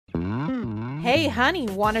Hey, honey,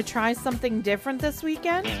 want to try something different this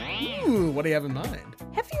weekend? Ooh, what do you have in mind?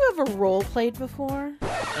 Have you ever role-played before?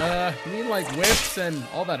 You mean like whips and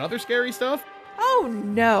all that other scary stuff? Oh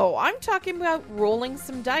no, I'm talking about rolling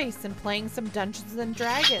some dice and playing some Dungeons and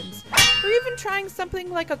Dragons. Or even trying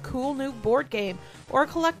something like a cool new board game or a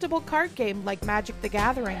collectible card game like Magic the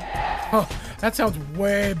Gathering. Oh, that sounds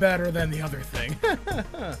way better than the other thing.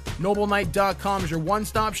 NobleKnight.com is your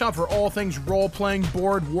one-stop shop for all things role-playing,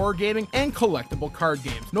 board, wargaming, and collectible card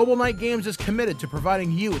games. Noble Knight Games is committed to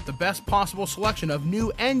providing you with the best possible selection of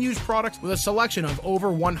new and used products with a selection of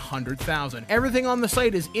over 100,000. Everything on the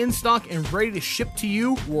site is in stock and ready to ship to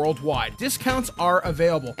you worldwide. Discounts are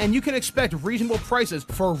available, and you can expect reasonable prices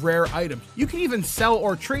for rare items. You can even sell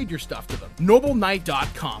or trade your stuff to them.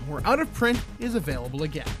 NobleKnight.com, where out of print is available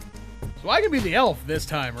again. So I can be the elf this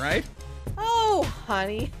time, right? Oh,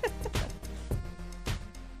 honey.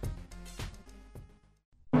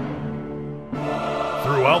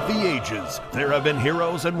 Throughout the ages, there have been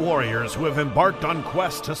heroes and warriors who have embarked on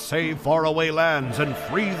quests to save faraway lands and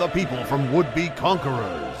free the people from would-be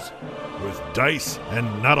conquerors. With dice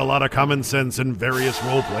and not a lot of common sense in various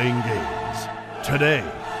role-playing games. Today,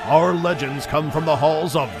 our legends come from the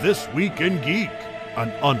halls of This Week in Geek, an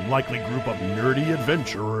unlikely group of nerdy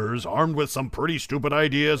adventurers armed with some pretty stupid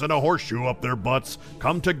ideas and a horseshoe up their butts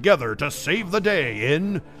come together to save the day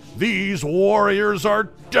in These Warriors Are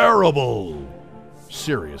Terrible.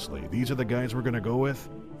 Seriously, these are the guys we're gonna go with?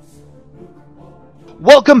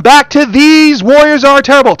 Welcome back to These Warriors Are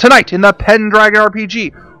Terrible. Tonight in the Pendragon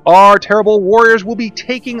RPG, our terrible warriors will be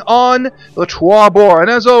taking on the Trois Boar. And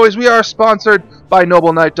as always, we are sponsored by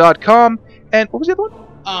NobleKnight.com. And what was the other one?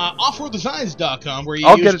 Offroaddesigns.com, where you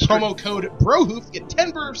I'll use get it promo code BROHOOF, get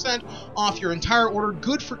 10% off your entire order,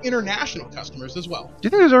 good for international customers as well. Do you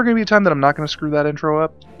think there's ever going to be a time that I'm not going to screw that intro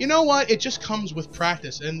up? You know what? It just comes with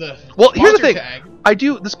practice, and the Well, here's the sponsor thing.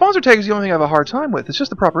 tag. The sponsor tag is the only thing I have a hard time with. It's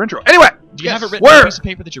just the proper intro. Anyway, Do you have it Yes. written Where? on a piece of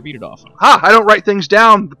paper that you read it off of? I don't write things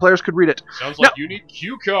down. The players could read it. Sounds No. like you need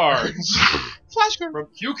cue cards Flashcard. from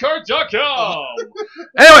cuecard.com.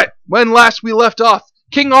 Anyway, when last we left off,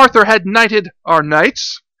 King Arthur had knighted our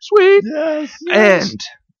knights. Sweet. Yes. And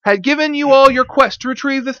had given you all your quest to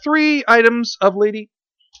retrieve the 3 items of Lady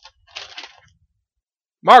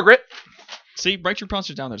Margaret. See, write your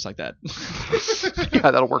monsters down there just like that.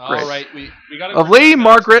 Yeah, that'll work great. All right, we got Of Lady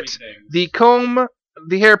Margaret, the comb,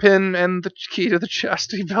 the hairpin, and the key to the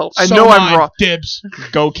chastity belt. I So know I'm mine. wrong. Dibs.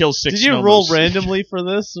 Go kill 6 Did you gnomos. roll randomly for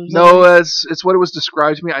this? Or No, it's what it was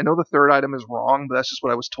described to me. I know the 3rd item is wrong, but that's just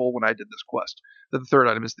what I was told when I did this quest. That the 3rd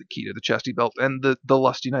item is the key to the chastity belt, and the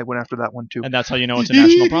lusty knight went after that one too. And that's how you know it's a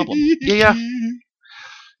national problem. Yeah.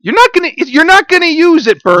 You're not gonna use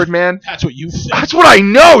it, Birdman. That's what you think. That's what I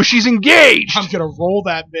know. She's engaged. I'm gonna roll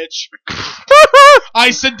that bitch. I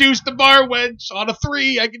seduced the bar wench on a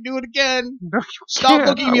 3. I can do it again. Stop can't.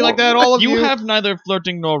 looking at me like that, all of you. You have neither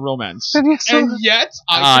flirting nor romance. And yes, And yet,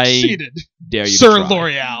 I I succeeded. Dare you Sir to try.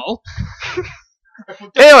 L'Oreal.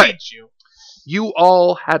 Anyway. You. you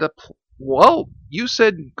all had a. Well, you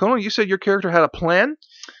said, Kono, you said your character had a plan.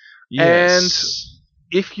 Yes.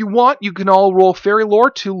 If you want, you can all roll fairy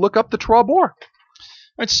lore to look up the Trois Boar.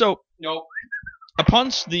 Alright, so Nope.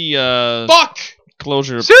 upon the Fuck!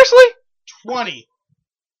 closure of Seriously? 20.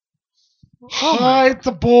 Oh Hide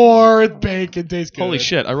the board. Bacon tastes good. holy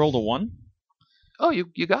shit, I rolled a 1. Oh, you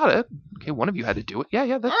got it. Okay, one of you had to do it. Yeah.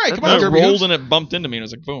 That's, All right, that's come on, I good. Derby rolled Hoops. and it bumped into me and I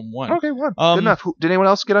was like, boom, 1. Okay, one. Good enough. Did anyone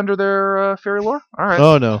else get under their fairy lore? All right.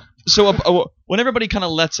 Oh no. So when everybody kind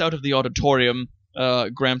of lets out of the auditorium,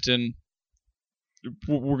 Grampton,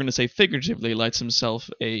 we're going to say figuratively, lights himself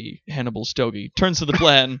a Hannibal stogie, turns to the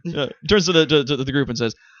plan, turns to the group and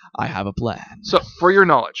says, I have a plan. So, for your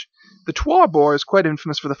knowledge, the Trois Boar is quite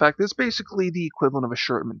infamous for the fact that it's basically the equivalent of a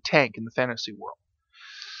Sherman tank in the fantasy world.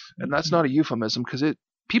 And that's not a euphemism, because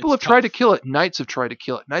people have tried to kill it. Knights have tried to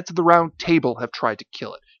kill it. Knights of the Round Table have tried to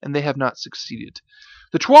kill it, and they have not succeeded.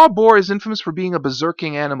 The Trois Boar is infamous for being a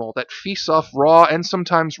berserking animal that feasts off raw and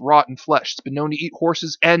sometimes rotten flesh. It's been known to eat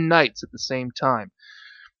horses and knights at the same time.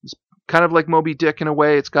 It's kind of like Moby Dick in a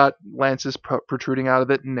way. It's got lances protruding out of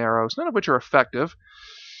it and arrows, none of which are effective.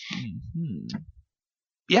 Mm-hmm.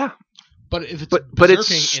 Yeah. But if it's But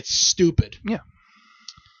berserking, it's stupid.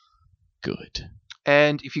 Good.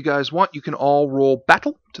 And if you guys want, you can all roll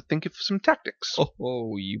battle to think of some tactics.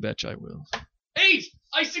 Oh, you betcha I will. 8!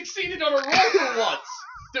 I succeeded on a roll for once!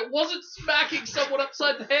 That wasn't smacking someone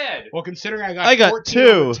upside the head! Well, considering I I got 14 2.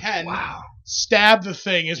 over 10, stab the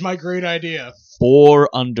thing is my great idea. 4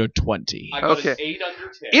 under 20. I got Okay. an 8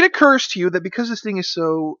 under 10. It occurs to you that because this thing is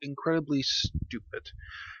so incredibly stupid,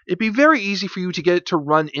 it'd be very easy for you to get it to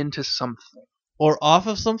run into something. Or off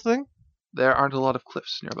of something? There aren't a lot of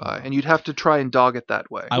cliffs nearby, and you'd have to try and dog it that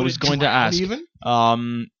way. I Would was it going to drown ask.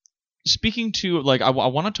 Even? Speaking to like, I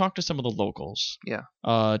want to talk to some of the locals. Yeah.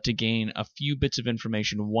 To gain a few bits of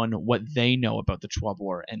information. One, what they know about the Chwab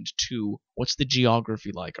War, and two, what's the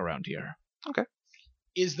geography like around here?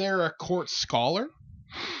 Is there a court scholar?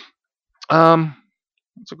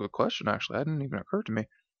 That's a good question. Actually, that didn't even occur to me.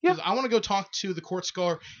 Yeah. 'Cause I want to go talk to the court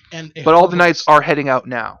scholar and. But all the knights are heading out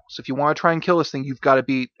now, so if you want to try and kill this thing, you've got to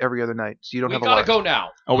beat every other knight. So you don't We have a gotta lot. go now.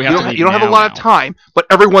 Oh, we You have don't, to leave you don't have a now lot of now. time, but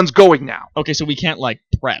everyone's going now. Okay, so we can't like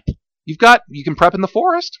prep. You can prep in the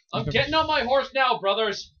forest. I'm getting on my horse now,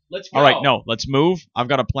 brothers. Let's go. All right, no, let's move. I've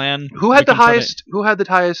got a plan. Who We had the can try to- highest? Who had the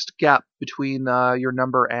highest gap between your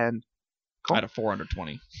number and I had a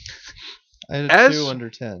 420. I had a As- 2 under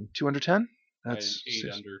 10. 210? I had That's an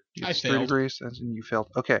 8 under. I 3 failed. degrees. And you failed.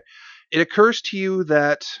 Okay. It occurs to you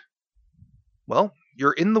that, well,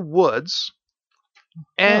 you're in the woods,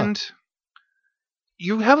 and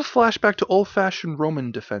you have a flashback to old-fashioned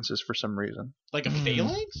Roman defenses for some reason. Like a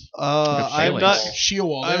phalanx? I'm phalanx. not.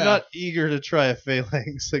 Shield. I'm yeah. not eager to try a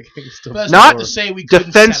phalanx against a But that's Not not to say we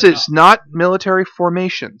couldn't set it Defenses, up. not military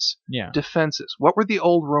formations. Yeah. Defenses. What were the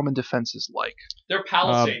old Roman defenses like? They're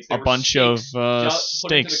palisades. They A were bunch of stakes put into the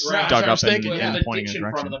stakes ground. dug up Stake and, it, and With a pointing ditch in a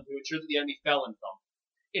in front of direction. them to ensure that the enemy fell into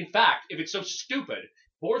them. In fact, if it's so stupid,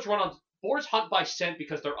 boars hunt by scent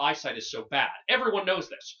because their eyesight is so bad. Everyone knows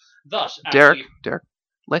this. Thus, Derek,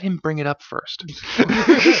 let him bring it up first.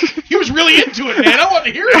 He was really into it, man. I want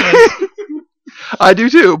to hear this. I do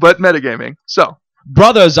too, but metagaming. So,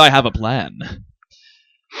 Brothers, I have a plan.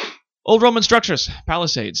 Old Roman structures,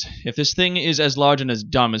 palisades. If this thing is as large and as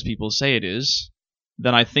dumb as people say it is,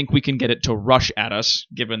 then I think we can get it to rush at us,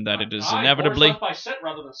 given that it is inevitably... Boars hunt by scent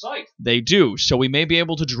rather than sight. They do, so we may be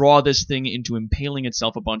able to draw this thing into impaling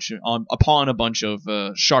itself upon a bunch of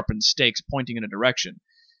sharpened stakes pointing in a direction.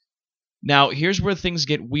 Now, here's where things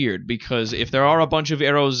get weird, because if there are a bunch of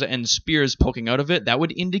arrows and spears poking out of it, that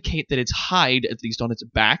would indicate that its hide, at least on its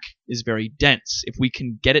back, is very dense. If we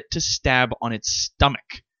can get it to stab on its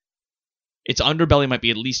stomach, its underbelly might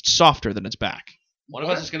be at least softer than its back. One of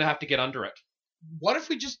us is going to have to get under it. What if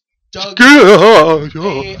we just dug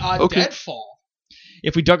okay. a deadfall?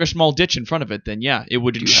 If we dug a small ditch in front of it, then yeah, it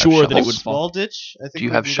would you have ensure that it shovels? would Small fall. ditch. I think Do you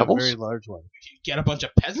we have need shovels? A very large one. Get a bunch of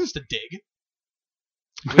peasants to dig.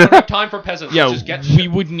 We don't have time for peasants. Yeah, Let's just get we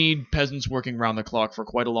shit. would need peasants working round the clock for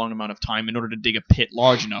quite a long amount of time in order to dig a pit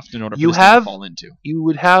large enough in order for You this thing to have- fall into. You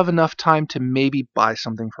would have enough time to maybe buy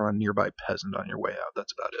something from a nearby peasant on your way out.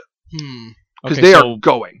 That's about it. Because Okay, they so, are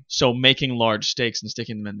going. so making large stakes and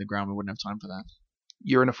sticking them in the ground, we wouldn't have time for that.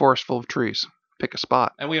 You're in a forest full of trees. Pick a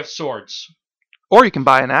spot. And we have swords. Or you can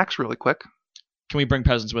buy an axe really quick. Can we bring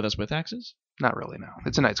peasants with us with axes? Not really, no.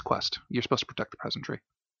 It's a knight's quest. You're supposed to protect the peasantry.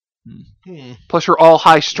 Hmm. Plus, you're all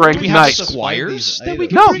high strength Do we have knights. squires that we items?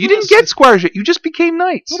 can No, bring you with didn't us? get squires yet. You just became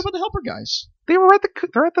knights. What about the helper guys? They're at the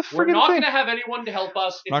We're friggin' not thing. going to have anyone to help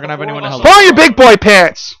us. Not gonna have anyone to help Put on your big boy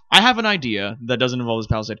pants! I have an idea that doesn't involve this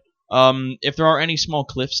palisade. If there are any small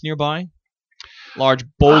cliffs nearby, large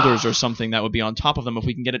boulders or something that would be on top of them, if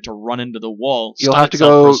we can get it to run into the wall, You'll stun have to itself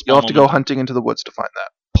for a go. small You'll have to go moment, hunting into the woods to find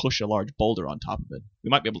that. push a large boulder on top of it. We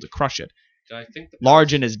might be able to crush it. I think the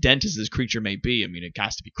Large and as dense as this creature may be, I mean, it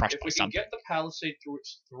has to be crushed If by we can something. get the palisade through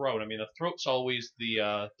its throat, I mean, the throat's always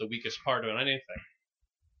the weakest part of anything.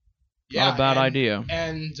 Not a bad and- idea.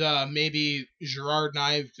 And maybe Gerard and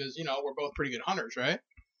I, because we're both pretty good hunters, right?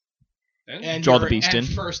 And Draw the your- beast and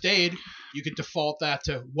in. First aid, you could default that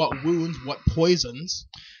to what wounds, what poisons.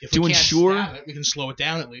 If To we can't ensure- stab it, we can slow it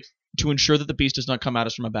down at least. To ensure that the beast does not come at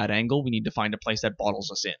us from a bad angle, we need to find a place that bottles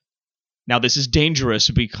us in. Now, this is dangerous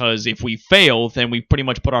because if we fail, then we pretty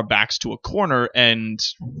much put our backs to a corner and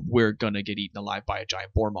we're going to get eaten alive by a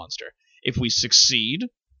giant boar monster. If we succeed,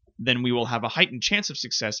 then we will have a heightened chance of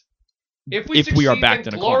success. If we If we are succeed, backed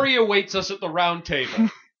then in a corner. glory awaits us at the round table.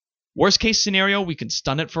 Worst case scenario, we can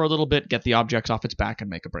stun it for a little bit, get the objects off its back, and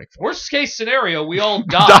make a break for it. Worst case scenario, we all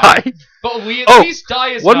die. Die. But we at Oh, least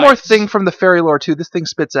die as One more knights. thing from the fairy lore too. This thing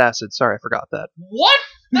spits acid. Sorry, I forgot that. What?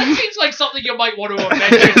 That seems like something you might want to have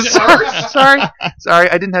mentioned sorry, first. sorry.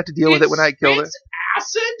 I didn't have to deal with it when I killed it. spits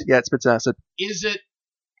acid? Yeah, it spits acid. Is it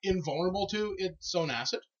invulnerable to its own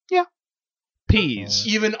acid? Peas.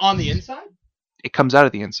 Even on the inside? It comes out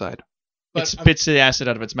of the inside. But, It spits the acid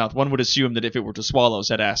out of its mouth. One would assume that if it were to swallow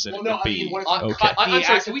said acid, Well, it no, would I be... mean, what if Okay. I'm sorry,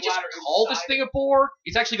 acid can we just bladder call this inside thing a boar?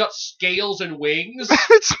 It's actually got scales and wings.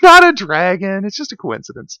 It's not a dragon. It's just a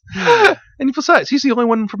coincidence. And besides, he's the only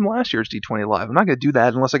one from last year's D20 Live. I'm not going to do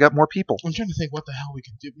that unless I got more people. I'm trying to think what the hell we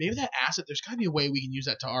can do. Maybe that acid, there's got to be a way we can use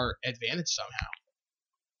that to our advantage somehow.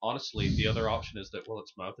 Honestly, the other option is that while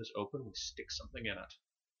its mouth is open, we stick something in it.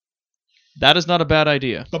 That is not a bad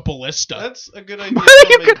idea. The ballista. That's a good idea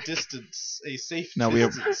You from a distance, a safe No, we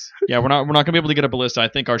have- distance. Yeah, we're not gonna be able to get a ballista. I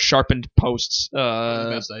think our sharpened posts,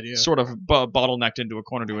 Best idea. sort of bottlenecked into a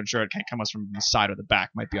corner to ensure it can't come us from the side or the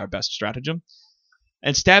back might be our best stratagem.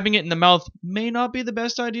 And stabbing it in the mouth may not be the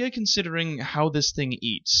best idea considering how this thing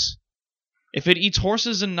eats. If it eats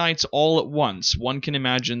horses and knights all at once, one can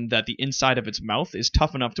imagine that the inside of its mouth is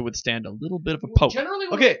tough enough to withstand a little bit of a poke. Generally,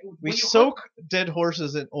 Okay, when we you soak dead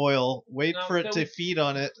horses in oil, wait No, for it no. to feed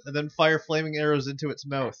on it, and then fire flaming arrows into its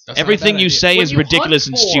mouth. That's not a Everything bad you idea. say When is you ridiculous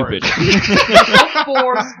and hunt boars, stupid. you hunt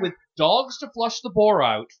boars with dogs to flush the boar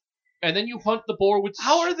out, and then you hunt the boar with.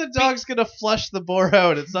 How are the dogs gonna flush the boar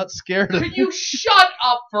out? It's not scared of Could you shut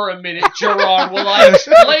up for a minute, Gerard, while I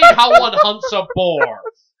explain how one hunts a boar?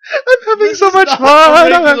 I'm having This so is much not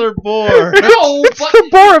fun. a regular boar. No, It's but, the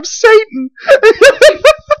boar of Satan.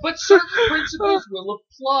 but certain principles will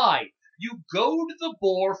apply. You goad the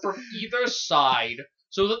boar from either side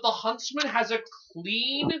so that the huntsman has a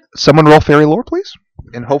clean. Someone roll fairy lore, please,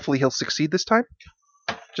 and hopefully he'll succeed this time.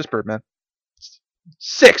 Just Birdman.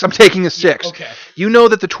 6. I'm taking a 6. Okay. You know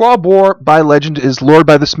that the Trois Boar, by legend, is lured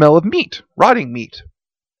by the smell of meat, rotting meat.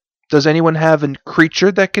 Does anyone have a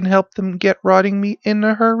creature that can help them get rotting meat in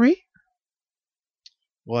a hurry?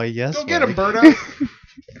 Why, yes. Go get him, Mike. Birdo.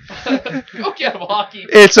 Go get him, Hockey.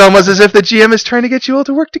 It's almost as if the GM is trying to get you all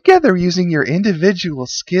to work together using your individual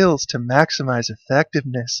skills to maximize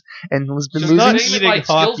effectiveness, and has been Just not losing. saying that my eating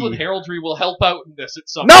skills hockey. with heraldry will help out in this at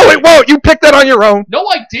some No, point. it won't. You picked that on your own. No,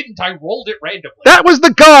 I didn't. I rolled it randomly. That was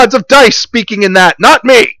the gods of dice speaking in that, not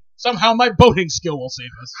me. Somehow my boating skill will save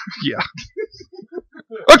us.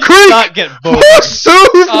 A creek. Not get both. Just so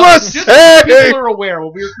Just so people are aware,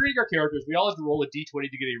 when we were creating our characters, we all had to roll a d20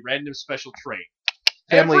 to get a random special trait.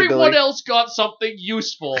 Family Everyone ability. else got something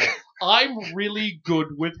useful. I'm really good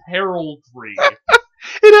with heraldry.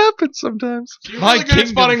 It happens sometimes. So you're My really good at kingdom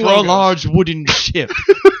spotting for a logos. large wooden ship.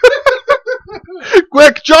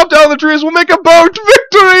 Quick, jump down the trees. We'll make a boat.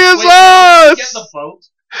 Victory is Wait, Get us. the boat.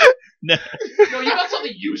 No. No, you got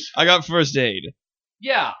something useful. I got first aid.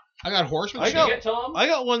 Yeah. I got horseman. I Did got- you get Tom? I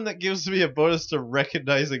got one that gives me a bonus to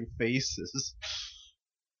recognizing faces.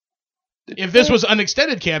 If this was an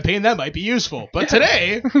extended campaign, that might be useful. But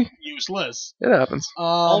today, useless. It happens.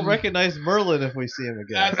 I'll recognize Merlin if we see him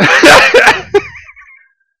again.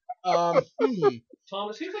 Go Tom,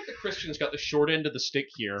 it seems like the Christians got the short end of the stick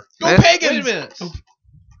here. Wait a pagans! minute.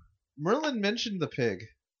 Merlin mentioned the pig.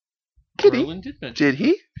 Did he? Merlin did mention Did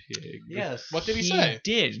he? pig. Yes. What did he say?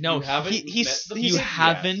 Did. No, You haven't he met the you pig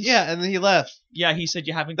haven't. Yeah, and then he left. Yeah, he said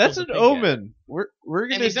you haven't. That's killed an the pig yet. omen. We're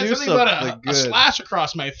And gonna he said do something something about a good. slash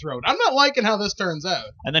across my throat. I'm not liking how this turns out.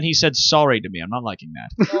 And then he said sorry to me. I'm not liking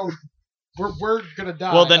that. So, we're gonna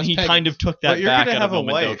die. Well, then as he pagans. kind of took But that you're back gonna at have a a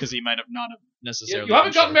moment though, wife. because he might have not have necessarily. You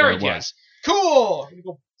haven't been gotten sure married who it yet. was. Cool.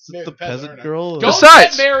 Is it the peasant girl? Don't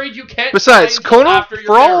Besides- get married. You can't. Besides, die until Kono, after you're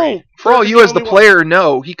for all married. You're you the as the only player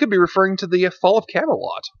know, he could be referring to the fall of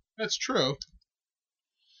Camelot. That's true.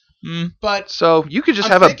 Hmm. But So you could just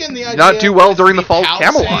I'm have thinking the not idea do well with during the fall of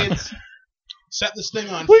Camelot. Palisades, Set this thing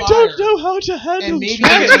on We fire. don't know how to handle And maybe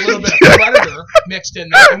dragons. there's a little bit of predator mixed in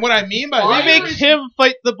there. And what I mean by Why We that make is him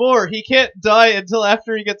fight the boar. He can't die until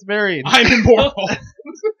after he gets married. I'm immortal.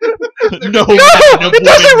 No, it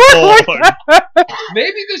doesn't work like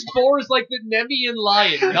Maybe this boar is like the Nemean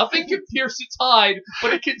lion. Nothing can pierce its hide,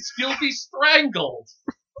 but it can still be strangled.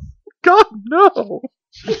 God, no.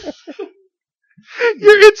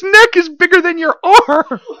 Its neck is bigger than your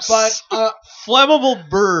arm. But Flammable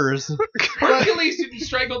burrs. Hercules didn't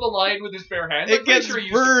strangle the lion with his bare hands. I'm It pretty gets sure he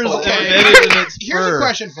used burrs a Okay. embedded in its here's a fur.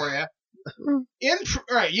 question for you.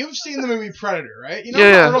 Right, you've seen the movie Predator, right? You know Yeah,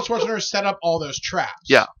 how yeah. Arnold Schwarzenegger set up all those traps.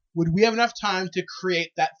 Yeah. Would we have enough time to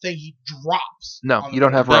create that thing he drops? No, on you the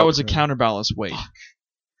don't have ground? that rope. was a counterbalance weight.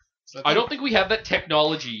 So I don't think we have that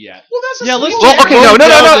technology yet. Well, that's a Yeah, let's sweet Well, just okay, mow no, no,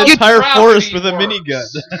 down no, the you- entire Gravity forest with a works. minigun.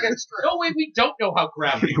 No way, we don't know how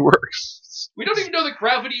gravity It works. We don't even know that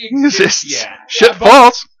gravity This exists is yet. shit but-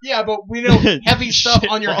 falls. Yeah, but we know heavy stuff Shit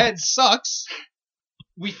on your balls. head sucks.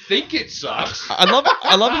 We think it sucks. I love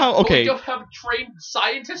how But we okay. don't have trained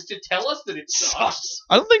scientists to tell us that it sucks.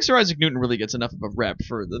 I don't think Sir Isaac Newton really gets enough of a rep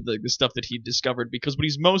for the stuff that he discovered because what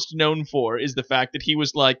he's most known for is the fact that he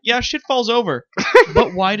was like, yeah, shit falls over,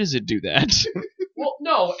 but why does it do that? Well,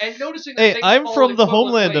 no, and noticing that Hey, things I'm fall from in the equivalent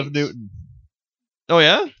homeland of weights. Newton. Oh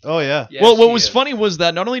yeah. Oh yeah. Yes, well, what he was is. funny was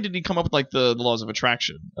that not only did he come up with like the laws of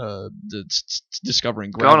attraction,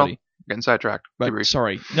 discovering No, no. gravity. Getting sidetracked. But, Debrief.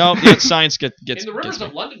 sorry, no, yeah, science gets In the Rivers gets me.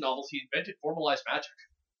 of London novels, he invented formalized magic.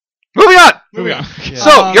 Moving on. Moving on. Yeah.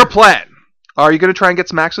 So, your plan. Are you going to try and get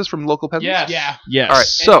some axes from local peasants? Yes. Yeah. Yes. All right,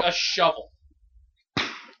 And so a shovel.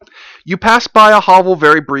 You pass by a hovel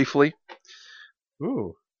very briefly.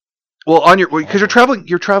 Ooh. Well, because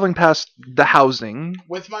you're traveling past the housing.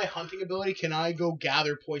 With my hunting ability, can I go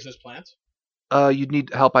gather poisonous plants? You'd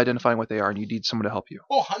need help identifying what they are, and you need someone to help you.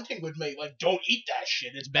 Oh, hunting would make don't eat that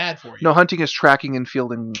shit. It's bad for you. No, hunting is tracking and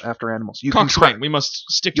fielding after animals. You can Coxswain, track. we must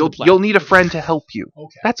stick to the plan. You'll need a friend to help you.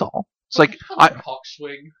 Okay. That's all. It's like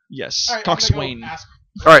Cockswing. Yes, All right, I'm Coxswain. gonna go ask-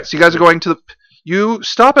 all right. So you guys are going to the. You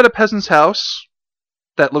stop at a peasant's house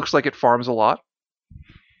that looks like it farms a lot.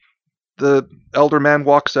 The elder man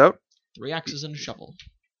walks out. 3 axes and a shovel.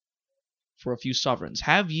 For a few sovereigns,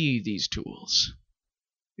 have ye these tools?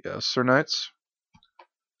 Yes, sir knights.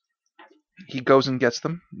 He goes and gets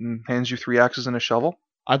them and hands you 3 axes and a shovel.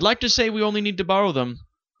 I'd like to say we only need to borrow them,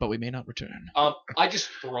 but we may not return. I just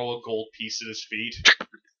throw a gold piece at his feet.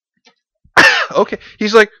 Okay.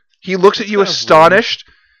 He looks at you kind of astonished.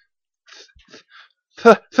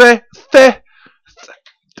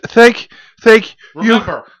 Thank you.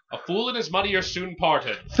 Remember, a fool and his money are soon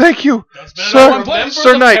parted. Thank you, That's better than one place.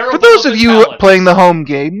 Sir Knight. For those of you playing the home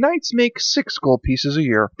game, knights make 6 gold pieces a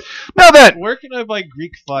year. Now then, Where can I buy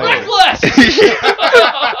Greek fire? Reckless!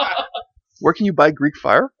 where can you buy Greek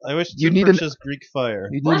fire? I wish You to need an- purchase Greek fire.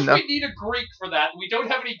 You First, need, we need a Greek for that. We don't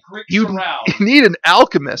have any Greeks You- around. you need an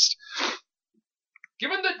alchemist.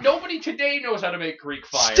 Given that nobody today knows how to make Greek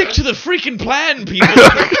fire. Stick to the freaking plan, people!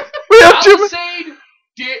 We have too many. Palisade,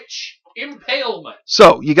 ditch, impalement.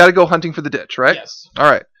 So you got to go hunting for the ditch, right? Yes. All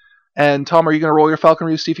right. And Tom, are you going to roll your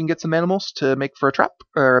falconry to see if you can get some animals to make for a trap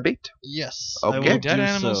or a bait? Yes. Okay. I We will need dead do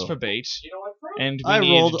animals so. for bait, You know what, bro? and we I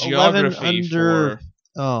need rolled 11 geography under. for...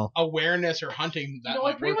 Oh. Awareness or hunting. That You know might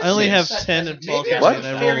what, pretty work. much I only same have set 10 as in maybe falconry I What? and I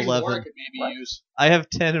should rolled fairy 11. Or I could maybe use. I have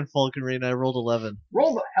 10 in falconry and I rolled 11.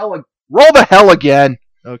 Roll the hell again.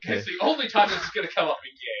 Okay. It's the only time this is going to come up in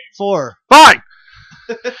game. 4. Fine.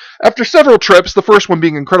 After several trips, the first one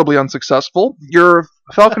being incredibly unsuccessful, your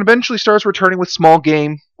falcon eventually starts returning with small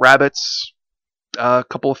game, rabbits, a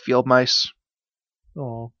couple of field mice.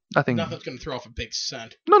 Oh. Nothing. Nothing's gonna throw off a big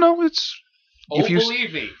scent. No, it's. Oh, If you-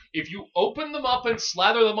 believe me, if you open them up and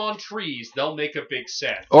slather them on trees, they'll make a big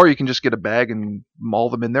scent. Or you can just get a bag and maul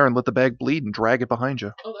them in there and let the bag bleed and drag it behind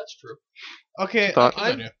you. Oh, that's true. Okay, Thought-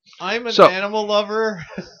 I'm an So- animal lover.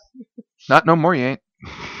 Not no more, you ain't.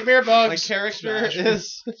 Come here, My bugs. character Smash.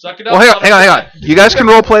 is. Suck it up. Well, hang on. You guys can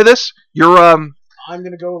role play this. You're I'm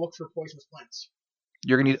gonna go look for poisonous plants.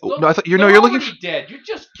 You're gonna need. Look, No, I thought you're they're looking for. already dead. You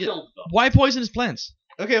just killed them. Why poisonous plants?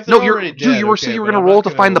 Okay, if they're No, already dead. you were saying you were gonna roll to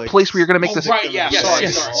find the place where you're gonna make this. Right, yeah, Yes, sorry,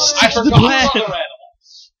 yes. sorry. Stick I to the forgot. plan. Other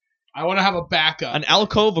animals. I want to have a backup. An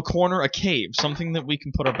alcove, a corner, a cave. Something that we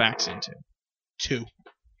can put our backs into. 2.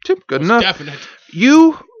 Good Most enough. Definite.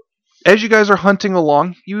 As you guys are hunting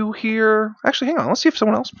along, you hear. Actually, hang on. Let's see if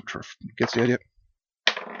someone else gets the idea.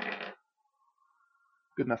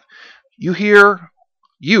 Good enough. You hear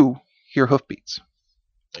hoofbeats.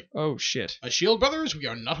 Oh, shit. My shield brothers, we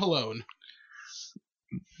are not alone.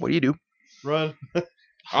 What do you do? Run. Arm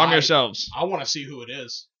Hide. yourselves. I want to see who it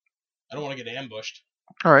is. I don't want to get ambushed.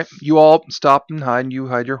 All right, you all stop and hide. And you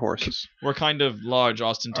hide your horses. We're kind of large,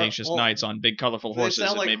 ostentatious well, knights on big, colorful Do they horses.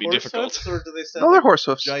 sound It like may be horse difficult. hoofs, or do they sound No, they're like horse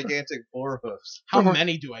hoofs. gigantic boar hoofs? How Uh-huh.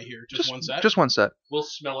 many do I hear? Just one set? Just one set. We'll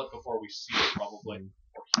smell it before we see it, probably.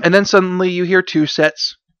 And then suddenly you hear 2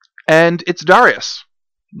 sets, and it's Darius,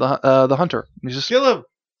 the hunter. He's just Kill him!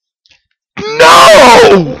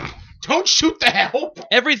 no. Don't shoot the help!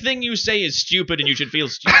 Everything you say is stupid, and you should feel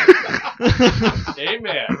stupid.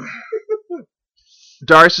 Amen.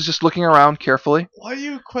 Darius is just looking around carefully. Why do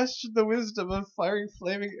you question the wisdom of firing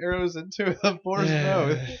flaming arrows into a boar's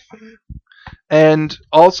mouth? And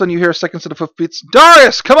all of a sudden you hear a second set of hoofbeats.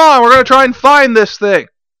 Darius, come on, we're going to try and find this thing.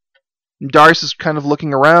 And Darius is kind of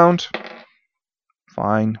looking around.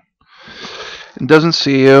 Fine. And doesn't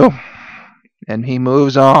see you. And he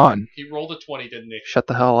moves on. He rolled a 20, didn't he? Shut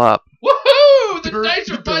the hell up. Woohoo! The dice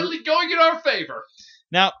are finally going in our favor.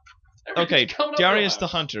 Now, okay, Everything's coming up Darius the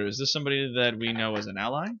alive. Hunter. Is this somebody that we know as an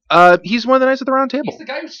ally? He's one of the knights at the round table. He's the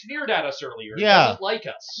guy who sneered at us earlier. He Yeah. doesn't like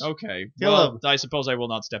us. Okay. Kill Well, him. I suppose I will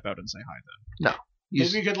not step out and say hi then.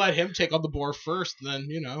 He's- Maybe you could let him take on the boar first, then,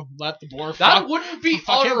 let the boar That fuck. wouldn't be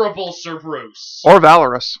Fuck him. honorable, Sir Bruce. or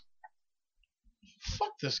valorous.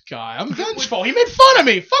 Fuck this guy. I'm vengeful. He made fun of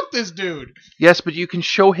me. Fuck this dude. Yes, but you can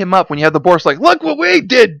show him up when you have the boars like, look what we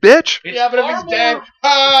did, bitch! It's Yeah, but if far he's dead. more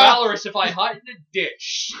Ah! valorous if I hide in a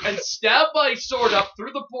ditch and stab my sword up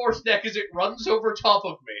through the boar's neck as it runs over top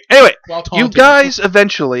of me. Anyway, While you taunting. guys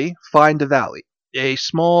eventually find a valley. A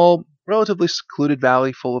small, relatively secluded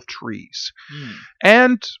valley full of trees.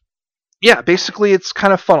 And, yeah, basically it's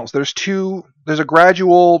kind of funnels. There's 2 there's a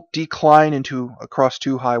gradual decline across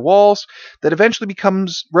 2 high walls that eventually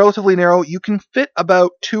becomes relatively narrow. You can fit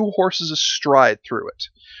about 2 horses astride through it.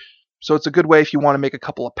 So it's a good way if you want to make a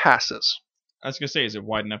couple of passes. I was gonna say, is it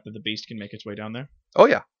wide enough that the beast can make its way down there? Oh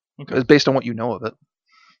yeah. Okay. It's based on what you know of it.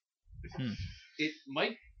 It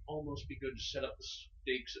might almost be good to set up the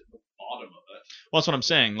stakes at the bottom of it. Well, that's what I'm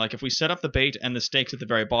saying. Like, if we set up the bait and the stakes at the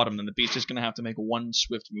very bottom, then the beast is gonna have to make one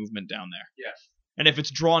swift movement down there. Yes. And if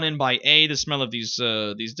it's drawn in by A, the smell of these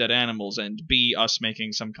dead animals, and B, us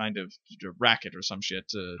making some kind of racket or some shit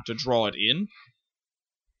to draw it in.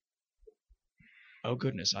 Oh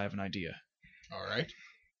goodness, I have an idea. All right.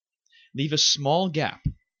 Leave a small gap.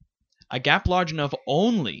 A gap large enough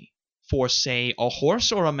only for, say, a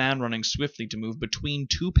horse or a man running swiftly to move between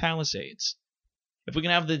 2 palisades. If we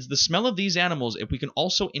can have the smell of these animals, if we can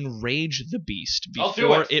also enrage the beast I'll do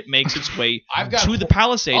before it. it makes its way I've got to the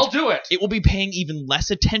palisades, I'll do it. it will be paying even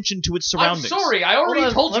less attention to its I'm surroundings. sorry, I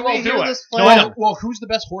already told you I'll do it. No, I know. Well, who's the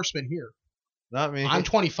best horseman here? Not me. I'm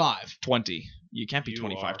 25. 20. You can't be You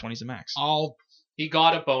 25. are. 20's the max. He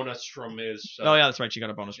got a bonus from his. Oh yeah, that's right. You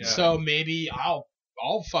got a bonus. Yeah. from that. So maybe I'll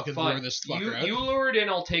fucking lure Fine. this fucker out. You lure it in.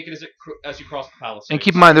 I'll take it as you cross the palisade. And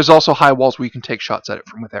keep in mind, there's also high walls where you can take shots at it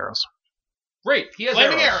with arrows. Great. He has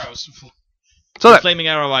Flaming arrows. arrows. So The that, flaming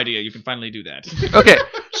arrow idea. You can finally do that. okay,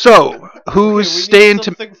 so who's Okay, we staying need to?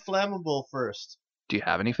 something flammable first. Do you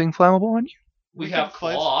have anything flammable on you? We We have can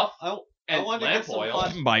find- cloth I and want to lamp get some oil.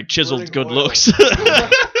 hot My chiseled burning good oil. looks.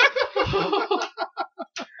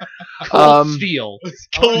 Cold steel.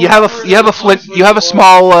 You have a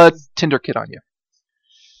small tinder kit on you.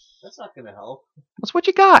 That's not gonna help. That's what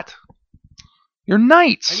you got. You're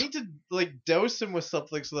knights. I need to douse him with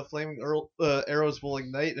something so the flaming arrows will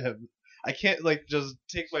ignite him. I can't just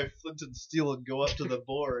take my flint and steel and go up to the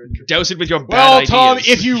boar. And... Douse it with your bad Well, ideas. Tom,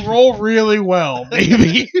 if you roll really well,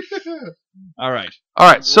 maybe. All right. All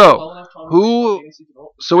right. So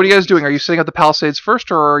So what are you guys doing? Are you setting up the palisades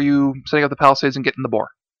first, or are you setting up the palisades and getting the boar?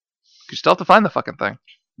 You still have to find the fucking thing.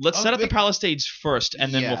 Let's Oh, set up the big- palisades first,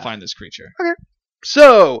 and then we'll Yeah. find this creature.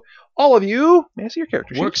 So all of you, may I see your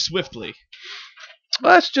character sheet? Work swiftly.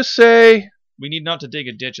 Let's just say We need not to dig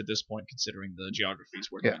a ditch at this point, considering the geography is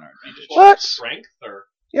working Yeah. in our advantage. What? Strength or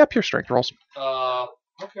yeah, pure strength rolls.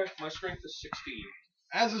 okay. My strength is 16.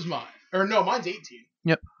 As is mine. Or no, mine's 18.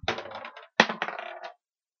 Damn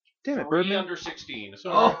it, 3 Birdman. under 16.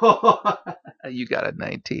 So You got a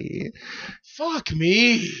 19. Fuck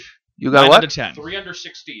me. You got 9 what? under 10. 3 under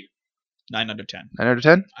 16. 9 under 10. 9 out of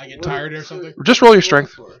 10. I get tired or something. Just roll your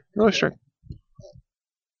strength. Roll your strength.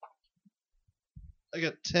 I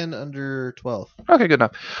got 10 under 12. Okay, good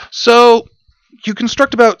enough. So you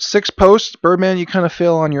construct about 6 posts. Birdman, you kind of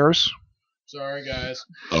fail on yours. Sorry, guys.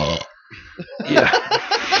 Yeah.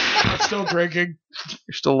 I'm still drinking.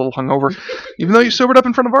 You're still a little hungover, even though you sobered up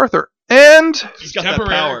in front of Arthur. And He's got Temporary.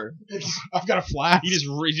 that power. I've got a flash. He just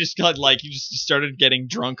started getting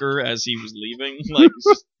drunker as he was leaving. Like, it's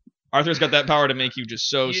just- Arthur's got that power to make you just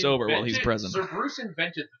so He sober while he's invented- present. Sir Bruce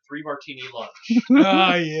invented the 3 martini lunch.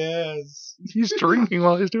 Ah, yes. he's drinking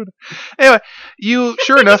while he's doing it. Anyway, you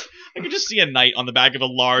sure enough. I could just see a knight on the back of a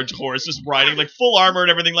large horse, just riding like full armor and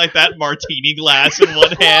everything like that, martini glass in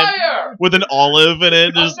one hand, Fire! with an olive in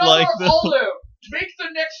it, just Another like the. olive! Make the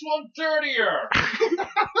next one dirtier!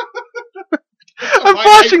 I'm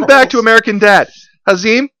flashing back to American Dad.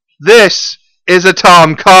 Hazim, this is a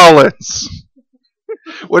Tom Collins.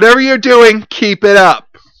 Whatever you're doing, keep it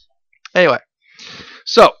up. Anyway,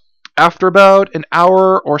 so after about an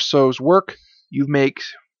hour or so's work, you make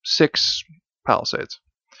 6 palisades.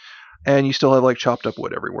 And you still have like chopped up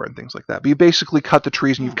wood everywhere and things like that. But you basically cut the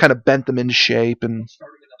trees and you've kind of bent them into shape. And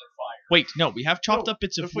Wait, no, we have chopped up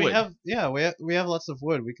bits of If wood. we have lots of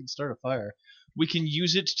wood, we can start a fire. We can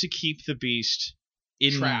use it to keep the beast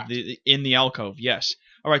in Trapped. the alcove. Yes.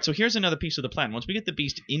 All right. So here's another piece of the plan. Once we get the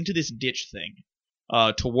beast into this ditch thing,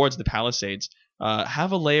 towards the palisades,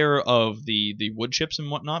 have a layer of the wood chips and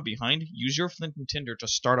whatnot behind. Use your flint and tinder to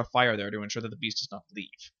start a fire there to ensure that the beast does not leave.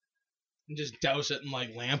 And just douse it in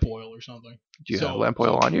like lamp oil or something. do you have lamp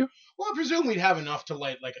oil on you? Well, I presume we'd have enough to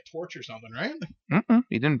light like a torch or something, right? Mm-mm.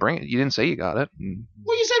 You didn't bring it. You didn't say you got it.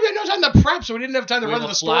 Well, you said we had no time to prep, so we didn't have time to We run have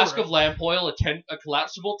to a the store. flask of lamp oil, a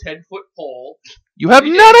collapsible 10-foot pole. You have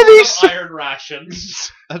 3 none of days these. iron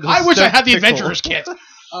rations. I wish I had the adventurer's kit.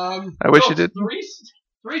 I wish you did.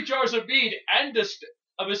 3 jars of mead and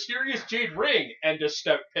a mysterious jade ring and a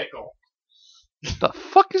stout pickle. The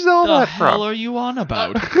fuck is all the that hell from? are you on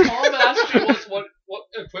about? Tom asked me what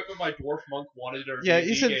equipment my dwarf monk wanted in our Yeah,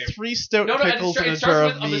 D&D he said game. 3 stout No, pickles it and a starts jar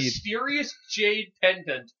with of a mead. mysterious jade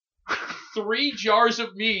pendant 3 jars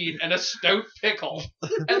of mead and a stout pickle.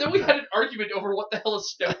 And then we had an argument over what the hell a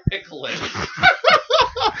stout pickle is.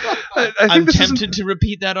 I I'm think this tempted to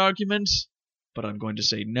repeat that argument, but I'm going to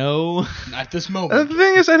say no. Not this The moment.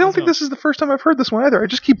 thing is, I don't think this is the first time I've heard this one either. I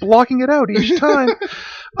just keep blocking it out each time.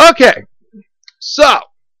 Okay, so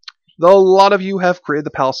a lot of you have created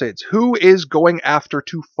the Palisades. Who is going after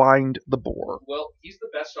to find the boar? Well, he's the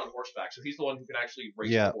best on horseback, so he's the one who can actually race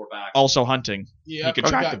Yeah. the boar back. Also hunting. Yep, He can I've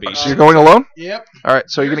track got- the beast. So you're going alone? Yep. All right.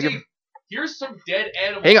 So you're Here's gonna give. Here's some dead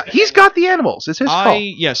animals. Hang on. to He's hang got the animals. It's his call.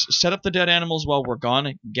 Yes, set up the dead animals while we're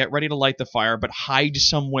gone. Get ready to light the fire, but hide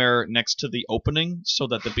somewhere next to the opening so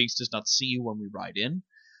that the beast does not see you when we ride in.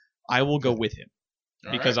 I will go with him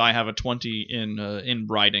because I have a 20 in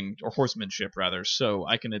riding or horsemanship rather, so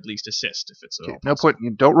I can at least assist if it's Okay, no point.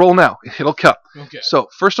 You don't roll now. It'll cut. Okay. So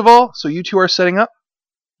first of all, so you two are setting up.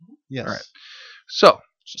 Yes. All right. So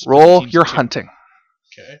Just roll teams your of two. hunting.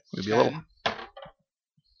 Okay. Maybe a little.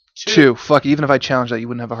 10. 2. Fuck. Even if I challenged that, you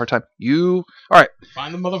wouldn't have a hard time. You. All right.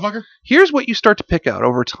 Find the motherfucker. Here's what you start to pick out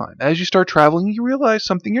over time. As you start traveling, you realize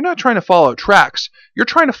something. You're not trying to follow tracks. You're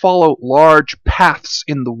trying to follow large paths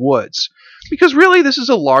in the woods. Because really, this is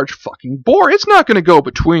a large fucking boar. It's not going to go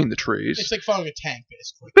between the trees. It's like following a tank,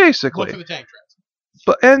 basically. Basically. Look for the tank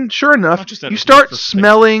tracks. And sure enough, Not just that, you it's start for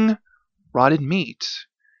smelling rotted meat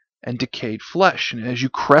and decayed flesh. And as you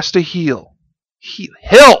crest a hill,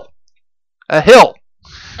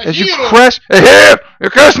 as you crest a hill, you're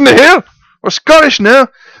cresting the hill. We're Scottish now.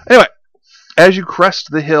 Anyway, as you crest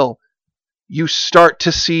the hill, you start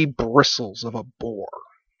to see bristles of a boar.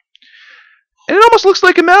 And it almost looks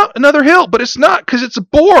like another hill, but it's not because it's a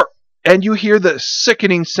boar. And you hear the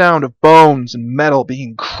sickening sound of bones and metal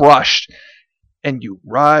being crushed. And you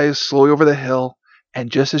rise slowly over the hill, and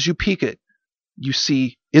just as you peek it, you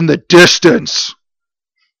see in the distance.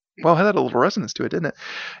 Well, it had a little resonance to it, didn't it?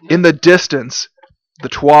 In the distance, the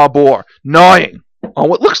Trois boar gnawing on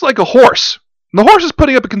what looks like a horse. And the horse is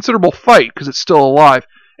putting up a considerable fight because it's still alive.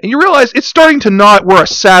 And you realize it's starting to gnaw at where a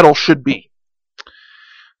saddle should be.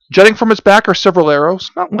 Jutting from its back are several arrows,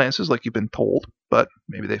 not lances like you've been told, but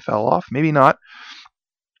maybe they fell off, maybe not.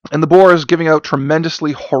 And the boar is giving out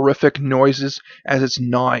tremendously horrific noises as it's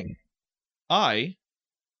gnawing. I,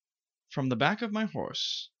 from the back of my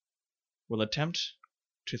horse, will attempt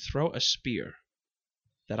to throw a spear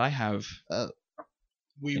that I have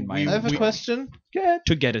in my I have a question.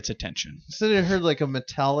 to get its attention. I said I heard like a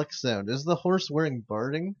metallic sound. Is the horse wearing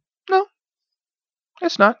barding? No,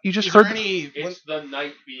 it's not. You just Is heard. there any? It's the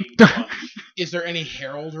night being drunk. Is there any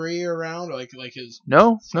heraldry around, like his?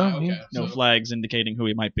 No, Okay. No So- flags indicating who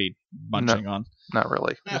he might be munching on. not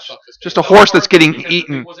really. Ah, It's fuck this just game. a horse that's getting Because the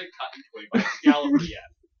eaten. thing wasn't cut into a by Excalibur yet.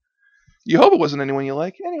 You hope it wasn't anyone you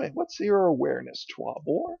like. Anyway, what's your awareness, Trois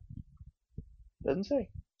boar? Doesn't say.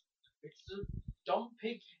 It's a dumb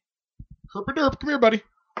pig. Herpaderp, come here, buddy.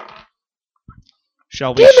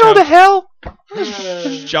 Shall Do we you know shout? the hell?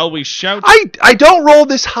 Shall we shout I don't roll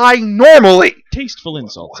this high normally. tasteful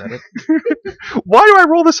insults at it? Why do I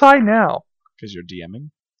roll this high now? Because you're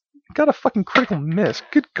DMing. Got a fucking critical miss.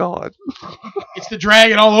 Good God. It's the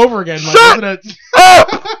dragon all over again, Mike, Shut isn't it?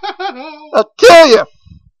 Oh! I'll kill you.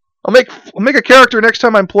 I'll make a character next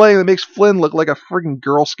time I'm playing that makes Flynn look like a friggin'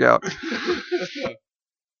 Girl Scout.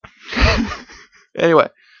 Anyway,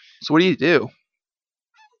 so what do you do?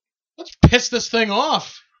 Let's piss this thing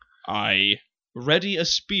off. I ready a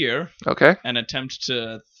spear Okay. and attempt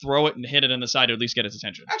to throw it and hit it in the side to at least get its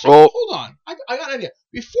attention. Actually, Well- hold on. I got an idea.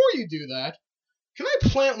 Before you do that, can I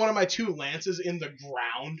plant one of my 2 lances in the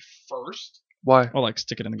ground first? Why? Or like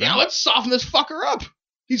stick it in the Yeah, ground. let's soften this fucker up.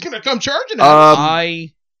 He's gonna come charging at Um, us.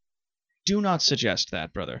 I do not suggest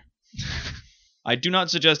that, brother. I do not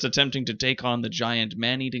suggest attempting to take on the giant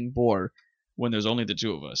man-eating boar when there's only the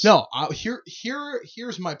 2 of us. No,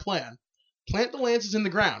 here's my plan. Plant the lances in the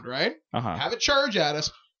ground, right? Uh-huh. Have it charge at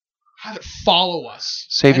us. Have it follow us.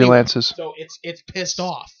 Save your Anyway, lances. So it's pissed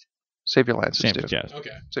off. Save your lances, Same, dude. yeah. Okay.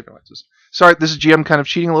 Save your lances. Sorry, this is GM kind of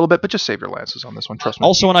cheating a little bit, but just save your lances on this one. Trust me.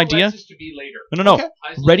 Also an idea. Lances to be later. No. Okay.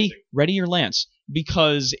 Highest Ready lancing. ready your lance.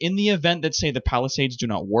 Because in the event that, say, the Palisades do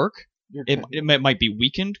not work, it might be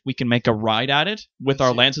weakened. We can make a ride at it. With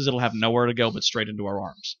our lances, it'll have nowhere to go but straight into our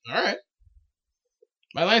arms. All right.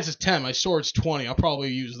 My lance is 10. My sword's 20. I'll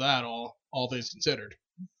probably use that all things considered.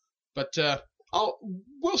 But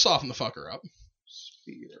we'll soften the fucker up.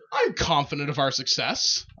 I'm confident of our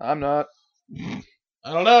success. I'm not.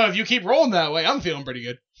 I don't know if you keep rolling that way. I'm feeling pretty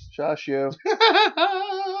good. Shush you.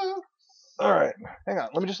 All right. Hang on.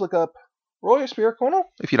 Let me just look up roll your spear, Conal,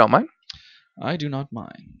 if you don't mind. I do not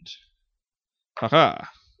mind. Haha.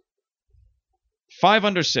 5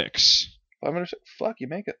 under 6. 500. Fuck, you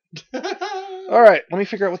make it. All right, let me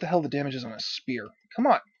figure out what the hell the damage is on a spear. Come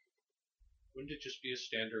on. Wouldn't it just be a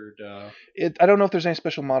standard? I don't know if there's any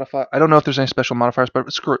special modifier. I don't know if there's any special modifiers,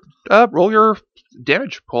 but screw it. Roll your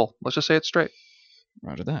damage poll. Let's just say it's straight.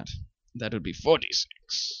 Roger that. That would be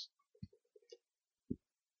 46.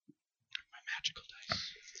 My magical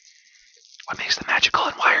dice. What makes them magical,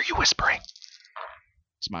 and why are you whispering?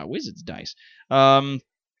 It's my wizard's dice.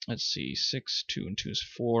 Let's see. 6, 2, and 2 is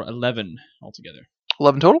 4. 11 altogether.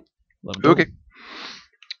 11 total? 11 total. Okay.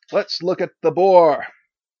 Let's look at the boar.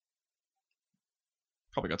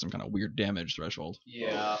 Probably got some kind of weird damage threshold.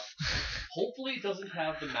 Yeah. Hopefully it doesn't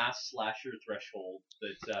have the mass slasher threshold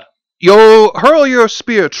that. You hurl your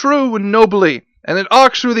spear true and nobly, and it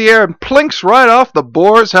arcs through the air and plinks right off the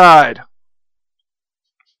boar's hide.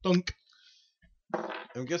 Dunk.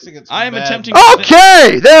 I'm guessing it's. I am mad. attempting.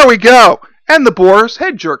 Okay, there we go. And the boar's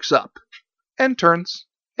head jerks up, and turns,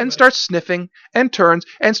 and starts sniffing, and turns,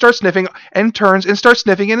 and starts sniffing, and turns, and starts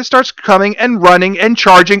sniffing, and it starts coming and running and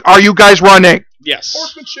charging. Are you guys running? Yes.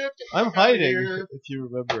 Horsemanship. I'm hiding, if you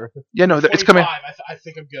remember. Yeah, no, it's coming. 25. I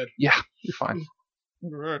think I'm good. Yeah, you're fine.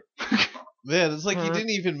 Man, it's like he didn't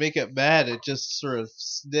even make it mad. It just sort of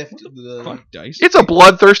sniffed the. Fuck dice. It's a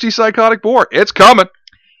bloodthirsty psychotic boar. It's coming.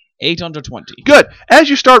 8 under 20. Good. As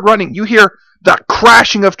you start running, you hear the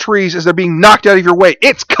crashing of trees as they're being knocked out of your way.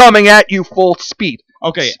 It's coming at you full speed.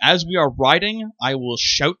 Okay, as we are riding, I will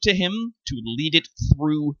shout to him to lead it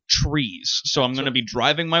through trees. So I'm going to be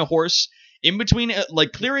driving my horse in between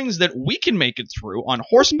like clearings that we can make it through on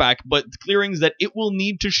horseback, but clearings that it will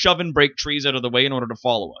need to shove and break trees out of the way in order to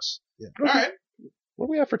follow us. Yeah. All right. What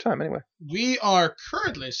do we have for time anyway? We are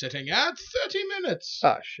currently sitting at 30 minutes.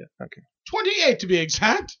 Ah, shit. Okay. 28 to be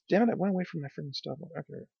exact. Damn it, I went away from my freaking stuff.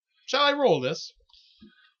 Okay. Shall I roll this?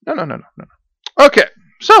 No. Okay,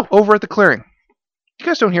 so over at the clearing. You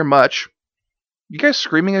guys don't hear much. You guys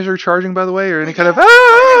screaming as you're charging, by the way, or any kind of a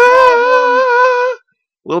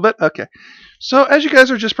little bit? Okay. So as you guys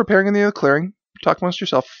are just preparing in the clearing, talk amongst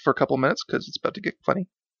yourself for a couple of minutes because it's about to get funny.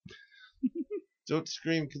 Don't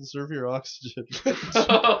scream. Conserve your oxygen.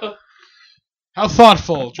 How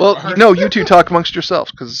thoughtful. Well, Gerard. no, you two talk amongst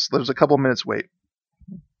yourselves because there's a couple of minutes wait.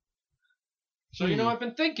 So I've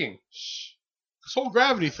been thinking. This whole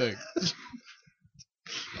gravity thing.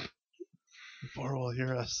 The boar will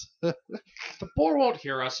hear us. The boar won't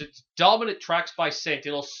hear us. It's dumb and it tracks by scent.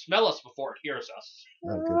 It'll smell us before it hears us.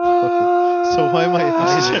 Oh, good. So why am I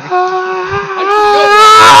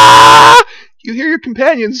hiding? You hear your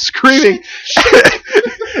companions screaming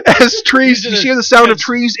as trees. You hear the sound of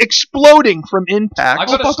trees exploding from impact. I've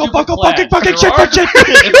got a stupid plan. fucking shit, Gerard, shit.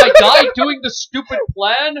 If I die doing the stupid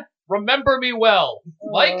plan, remember me well.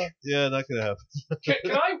 Mike, Yeah, not gonna happen. can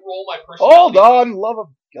I roll my personality? Hold on, love of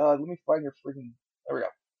God. Let me find your freaking. There we go.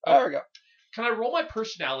 There we go. Can I roll my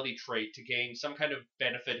personality trait to gain some kind of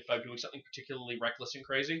benefit if I'm doing something particularly reckless and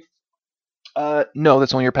crazy? No,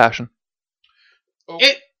 that's only your passion.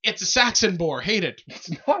 It's a Saxon boar. Hate it. It's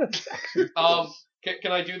not a section.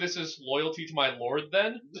 Can I do this as loyalty to my lord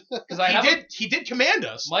then? Because He did command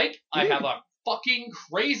us. Mike, I have a fucking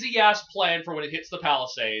crazy ass plan for when it hits the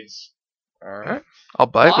Palisades. All right, I'll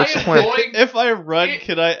bite. What's the I am plan? going. If I run,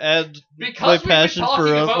 can I add my passion for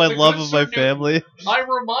my love of my family? I'm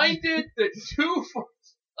reminded that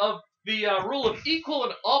of the rule of equal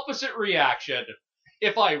and opposite reaction.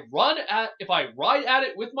 If I ride at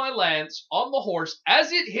it with my lance on the horse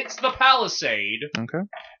as it hits the palisade.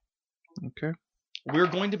 Okay. We're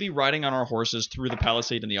going to be riding on our horses through the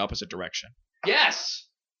palisade in the opposite direction. Yes.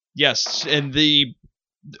 Yes, and the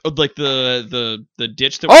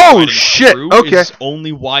ditch that Oh, we're riding shit, through okay. is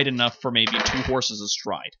only wide enough for maybe 2 horses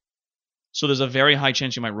astride. So there's a very high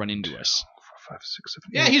chance you might run into us. 4, 5, 6, 7,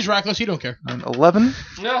 Yeah, 8, he's reckless. He don't care. 9, 11.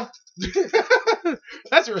 Yeah.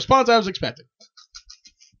 That's the response I was expecting.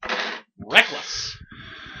 Reckless.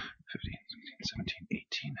 15, 16, 17,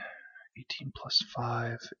 18. 18 plus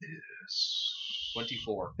 5 is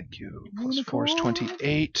 24. Thank you. Plus 4 is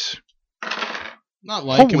 28. Not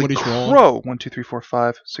liking Holy what he's rolling. crow! 1, 2, 3, 4,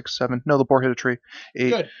 5, 6, 7. No, the boar hit a tree. 8,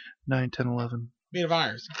 Good. 9, 10, 11. Made of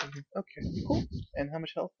irons. Okay, cool. And how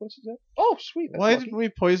much health points is that? Oh, sweet. That's Why lucky. didn't we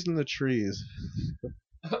poison the trees?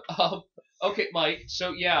 Okay, Mike.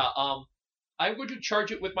 So yeah, I'm going to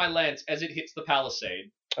charge it with my lance as it hits the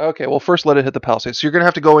palisade. Okay, well, first let it hit the palisade. So you're going to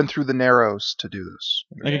have to go in through the narrows to do this.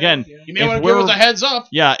 Like again, You may if want to give us we're- a heads up.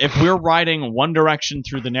 yeah, if we're riding one direction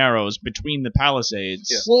through the narrows between the palisades,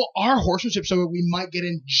 Yeah. Well, our horsemanship, so we might get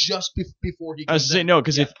in just before he I was comes saying in. no,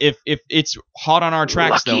 because if it's hot on our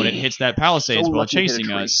tracks though and it Lucky. hits that palisades So while lucky to hit a chasing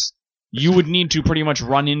tree. us, you would need to pretty much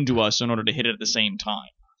run into us in order to hit it at the same time.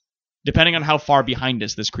 Depending on how far behind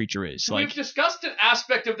us this creature is. We've Like, discussed an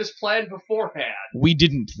aspect of this plan beforehand. we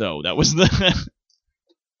didn't, though. That was the...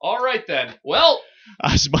 All right, then. Well,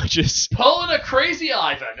 as much as... pulling a crazy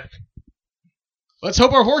Ivan. Let's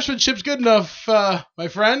hope our horsemanship's good enough, my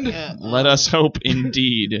friend. Yeah, Let us hope,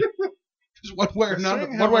 indeed. Just one way or another,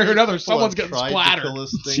 considering how one way or many another, people someone's have getting tried to splattered. kill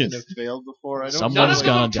this thing and have failed before. I don't Someone's None know. of them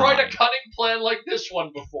gonna have tried die. a cunning plan like this one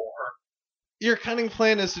before. Your cunning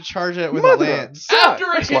plan is to charge it with Mother a lance. of God, After it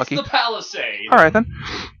that's hits lucky. the palisade. All right then,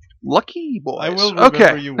 lucky boys. I will remember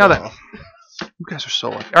okay, you now well. then, you guys are so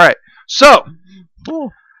lucky. All right, so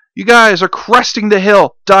you guys are cresting the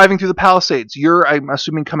hill, diving through the palisades. You're, I'm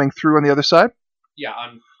assuming, coming through on the other side. Yeah.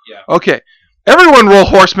 Okay. Everyone roll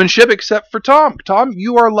horsemanship except for Tom. Tom,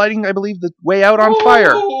 you are lighting, I believe, the way out on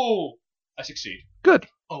fire. Ooh! I succeed. Good.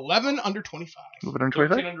 11 under 25. Move it on 13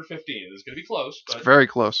 25. under 15. This is going to be close, but... It's very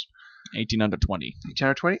close. 18 under 20. 18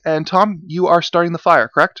 or 20. And Tom, you are starting the fire,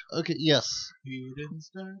 correct? Okay, yes. He didn't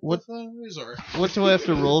start What- the fires, or... What do I have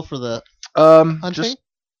to roll for that? Just Hunting?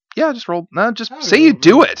 just roll. No, just Oh, say you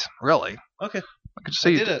do it. Really. Okay. I could just I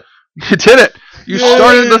say you did it. You did it. You Yay!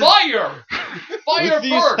 started the. Fire! Fire With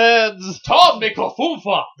these burn! heads. Tom, make a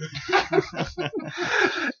fufa!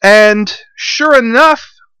 And sure enough,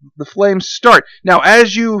 the flames start. Now,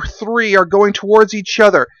 as you three are going towards each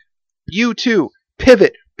other, you two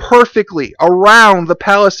pivot perfectly around the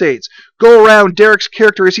palisades. Go around Derek's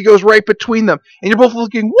character as he goes right between them. And you're both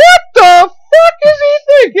looking, what the fuck is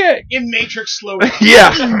he thinking? In Matrix slow down. Yeah.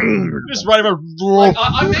 Just right about... Like,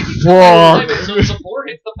 I'm making sure Fuck. to time it so the boar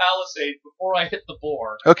hits the palisade before I hit the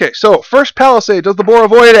boar. Okay, so first palisade. Does the boar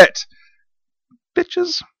avoid it?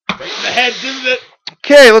 Bitches. Right in the head, isn't it?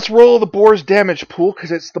 Okay, let's roll the boar's damage pool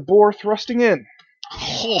because it's the boar thrusting in.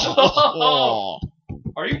 Oh.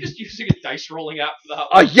 Are you just using a dice rolling app for that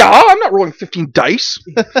one? Yeah, I'm not rolling 15 dice.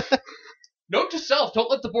 Note to self, don't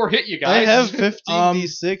let the boar hit you, I guys. have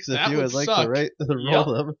 15d6 if that you would would like suck. to write the roll Yep.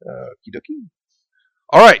 them. Okey-dokey.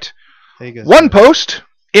 All right. There you go. One post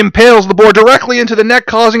impales the boar directly into the neck,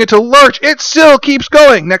 causing it to lurch. It still keeps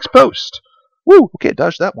going. Next post. Woo. Okay,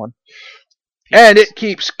 dodge that one. And it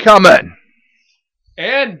keeps coming.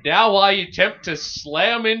 And now I attempt to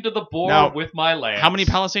slam into the boar Now, with my lance. How many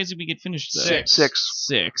palisades did we get finished? Though? Six.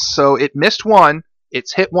 6. So it missed one.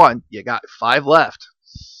 It's hit one. You got 5 left.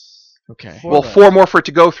 Okay. Well, 4 more for it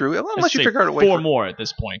to go through, unless Let's you say figure out a way. 4 for it. more at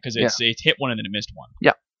this point, because it hit one and then it missed one.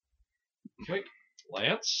 Quick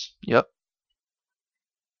lance. Yep.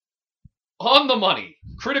 On the money.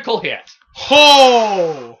 Critical hit.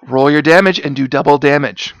 Oh! Roll your damage and do double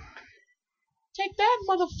damage. Take that,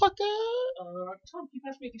 motherfucker! Tom, can you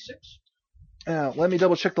pass me a D6? Let me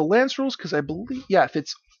double check the lance rules because I believe, if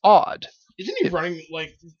it's odd. Isn't he running,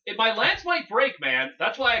 like... My lance might break, man.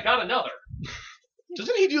 That's why I got another.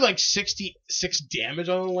 Doesn't he do, like, 66 damage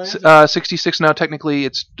on the lance? 66 now. Technically,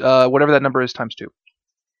 it's whatever that number is times 2.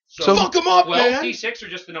 So- Fuck him up, well, man! D6 or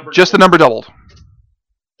just the number? Just the double? number doubled.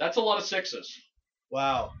 That's a lot of 6s.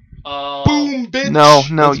 Wow. Boom, bitch!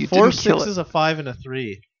 No, It's you 4 didn't kill it. 6s, a 5, and a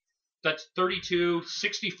 3. That's 32,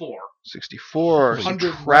 64. 64.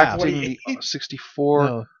 100 Subtracting the 28. 64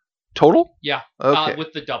 No. total. Yeah. Okay.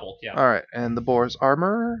 With the double, yeah. All right, and the boar's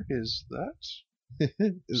armor is that.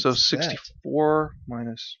 So It's 64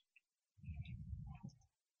 minus.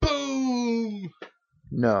 Boom!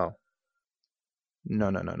 No. No.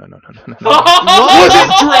 Was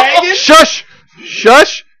it dragon? Shush!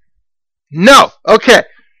 Shush! No. Okay.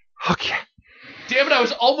 Okay. Damn it, I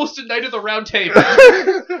was almost a Knight of the Round Table.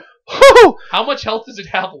 Whew. How much health does it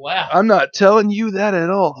have left? I'm not telling you that at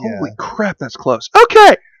all. Yeah. Holy crap, that's close.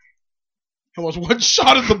 Okay. Almost one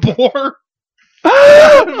shot at the boar.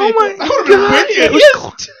 Oh my That would've been god. wicked. It was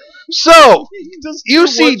cl- So, you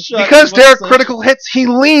see, because Derek critical hits, he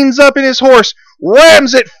leans up in his horse,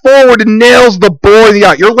 rams it forward, and nails the boar in the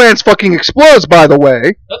eye. Your lance fucking explodes, by the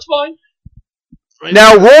way. That's fine.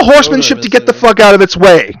 Now roll horsemanship to get the fuck out of its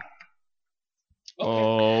way.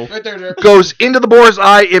 Oh. Right there, Derek. Goes into the boar's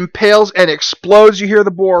eye, impales, and explodes. You hear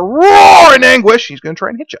the boar roar in anguish. He's going to try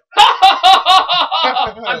and hit you.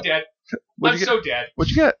 I'm dead. What'd I'm you get? so dead.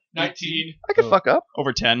 What'd you get? 19. I could fuck up.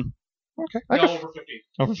 Over 10. Okay. No, over 15.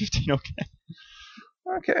 Over 15, okay.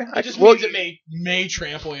 Okay. It just well, means it may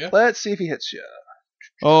trample you. let's see if he hits you.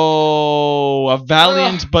 Oh, a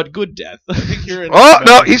valiant but good death. I think you're in Oh,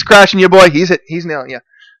 no, he's crashing you, boy. He's nailing you.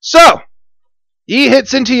 So, he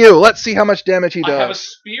hits into you. Let's see how much damage he I have a does.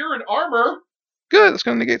 spear and armor. Good. That's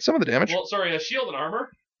going to negate some of the damage. Well, sorry, a shield and armor.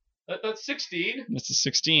 That's 16. That's a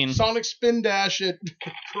 16. Sonic spin dash it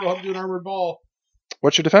for up to an armored ball.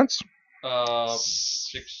 What's your defense?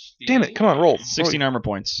 16. Damn it. Come on, roll. 16 armor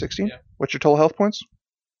points. 16? Yeah. What's your total health points?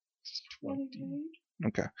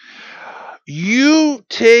 Okay. You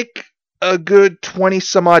take a good 20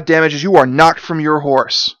 some odd damage as you are knocked from your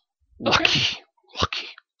horse. Lucky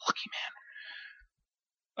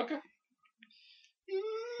man. Okay.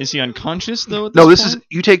 Is he unconscious though? At No, this this point? is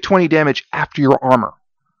you take 20 damage after your armor.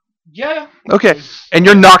 Yeah. Okay, and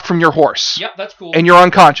you're knocked from your horse. Yep, that's cool. And you're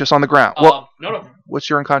unconscious on the ground. No. What's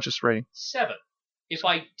your unconscious rating? 7. If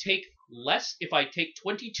I take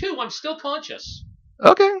 22, I'm still conscious.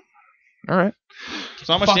 Okay. All right.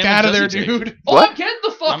 So how much Fuck damage out of does there, he take? dude. Oh, What? I'm getting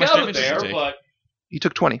the How fuck much out of damage does he there, take? but You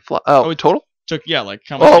took 20. Oh, Total? Took like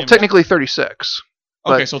how much? Oh, damage? technically 36.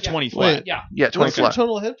 Okay, but- so Yeah. 20 flat. Wait. yeah, Yeah, 20 What's your flat.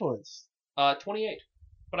 total hit points? 28.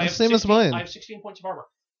 But The I have same as 16 mine. I have 16 points of armor.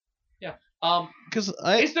 Yeah. Because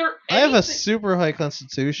Is there I have a anything- super high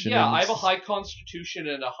constitution. Yeah, and I have a it's- high constitution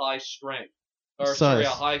and a high strength. Or Size. sorry, a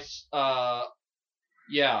high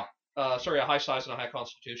a high size and a high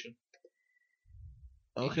constitution.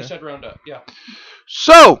 Okay. You said round up, yeah.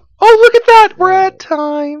 So, look at that. We're at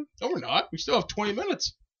time. No, we're not. We still have 20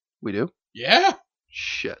 minutes. We do? Yeah,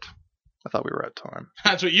 Shit. I thought we were at time.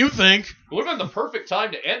 that's what you think. It would have been the perfect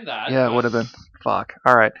time to end that. Yeah, it but- would have been. Fuck.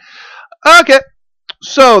 All right. Okay.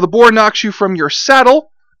 So the boar knocks you from your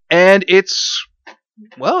saddle, and it's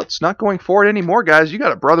not going forward anymore, guys. You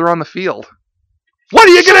got a brother on the field. What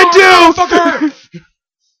are you gonna do?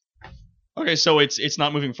 Okay, so it's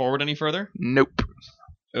not moving forward any further. Nope.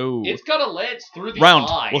 Oh, It's got a lance through the round.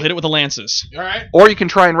 eye. We'll hit it with the lances. All right. Or you can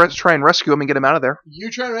try and rescue him and get him out of there. You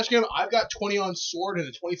try and rescue him. I've got 20 on sword and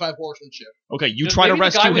a 25 horsemanship. Okay, you Does try to maybe the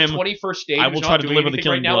rescue guy with him. 21st stage I will who's try not to doing deliver the anything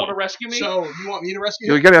killing right now blow. want to rescue me? So you want me to rescue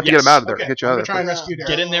You're him? gonna have to get him out of there. Okay. Get you out I'm of gonna try there. and rescue Daryl.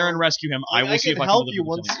 Get in there and rescue him. I will see can if I help can you deliver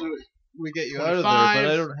once the killing we get you out of there, 25.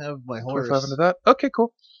 but I don't have my horse. 25 into that. Okay,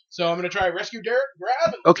 cool. So I'm gonna try and rescue Derek.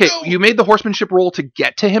 Grab and Okay, go. you made the horsemanship roll to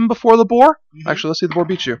get to him before the boar. Mhm. Actually, let's see if the boar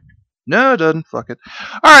beats you. No, it doesn't. Fuck it.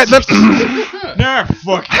 All right, then. Nah,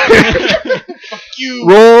 fuck. Fuck you.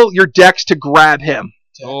 Roll your dex to grab him.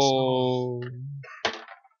 Oh.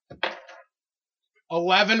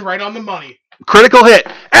 11 right on the money. Critical hit.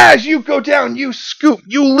 As you go down, you scoop.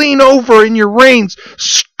 You lean over in your reins,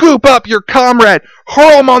 scoop up your comrade,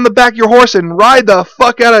 hurl him on the back of your horse, and ride the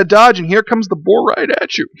fuck out of Dodge. And here comes the boar right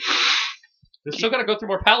at you. It's still got to go through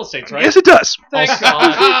more palisades, right? Yes, it does. Thank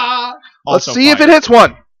God. Let's Also see if fire. it hits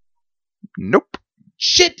one. Nope.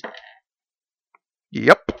 Shit.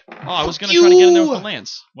 Yep. Oh, I was gonna try to get in there with You! the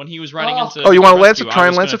lance when he was riding Oh. into. Oh, you wanna the lance it? rescue, Try I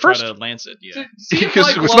and was lance gonna it first? Try to lance it, yeah. See if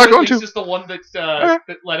Because my it's glove not at going least to. is the one that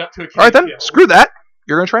that led up to a All right then. kill. Screw that.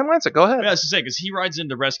 You're gonna try and lance it. Go ahead. Yeah, that's to say, because he rides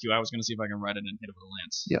into rescue, I was gonna see if I can ride it and hit it with a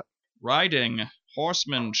lance. Yeah. Riding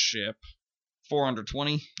horsemanship,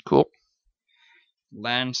 420. Cool.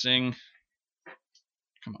 Lancing.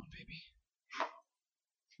 Come on, baby.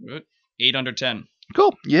 Good. 8 under 10.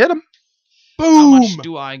 Cool. You hit him. How much Boom.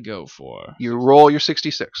 do I go for? You roll your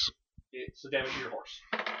 66. It's the damage to your horse.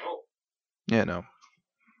 Oh. Yeah, no.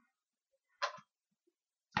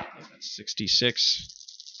 That's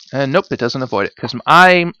 66. And nope, it doesn't avoid it because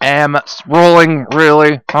I am rolling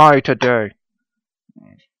really high today.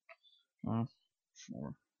 4.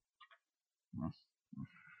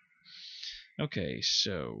 Okay,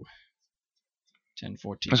 so 10,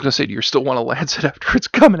 14. I was gonna say, do you still want to lance it after it's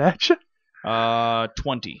coming at you?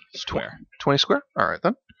 20 square. 20 square. All right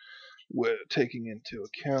then. We're taking into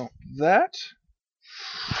account that.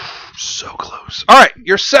 So close. All right,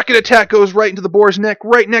 your second attack goes right into the boar's neck,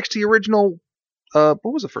 right next to the original. What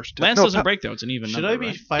was the first attack? Lance No, doesn't break though; it's an even Should number. I be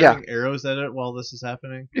right? firing arrows at it while this is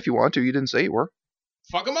happening? If you want to, you didn't say you were.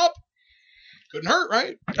 Fuck him up. Couldn't hurt,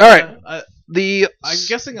 right? All right. I'm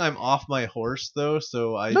guessing I'm off my horse though,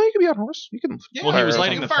 so I. No, you can be on horse. You can. Yeah, Well, he fire was arrows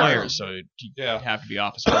lighting on the fire fire, arrows. so he'd Yeah. have to be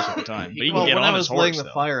off his horse at the time. But he Well, can get when on I his was laying horse. the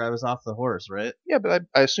though. fire, I was off the horse, right? Yeah, but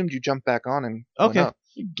I assumed you jumped back on and. went Okay. up.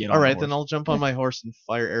 You can get on All the right, horse. then I'll jump on my horse and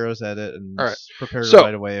fire arrows at it and All right. prepare to So,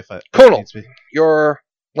 ride away if it Colonel. needs to be. Your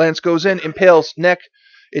lance goes in, impales neck.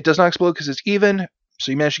 It does not explode because it's even,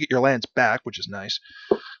 so you manage to get your lance back, which is nice.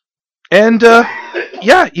 And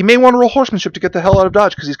yeah, you may want to roll horsemanship to get the hell out of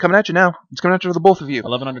Dodge because he's coming at you now. He's coming at you for the both of you.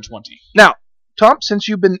 11 under 20. Now, Tom, since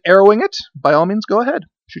you've been arrowing it, by all means, go ahead.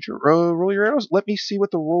 Shoot your roll your arrows. Let me see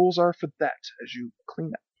what the rules are for that as you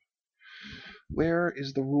clean up. Where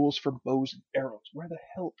is the rules for bows and arrows? Where the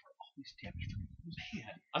hell are all these damage rules? Man,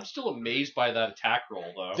 I'm still amazed by that attack roll,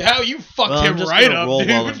 though. How you fucked Well, him I'm just right gonna up, roll dude.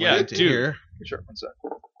 while I'm Yeah, waiting to dude. hear. Sure, one sec.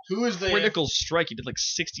 Who is the Critical strike. He did like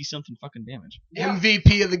 60 something fucking damage.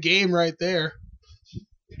 MVP of the game right there?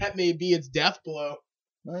 That may be its death blow.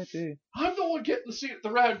 Might be. I'm the one getting the seat at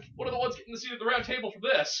the round. One of the ones getting the seat at the round table for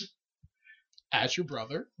this. As your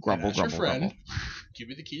brother, Grumble, and as your grumble, friend, grumble. give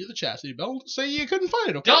you the key to the chastity belt. Say you couldn't find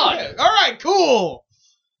it. Okay. Done. Okay. All right. Cool.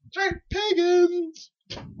 Pagans.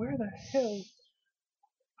 Where the hell?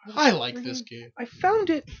 I like this game. I found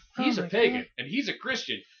it. He's Oh a my pagan, God. and he's a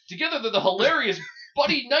Christian. Together, they're the hilarious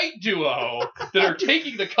Buddy Knight duo that are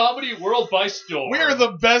taking the comedy world by storm. We are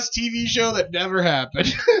the best TV show that never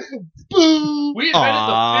happened. Boo. We invented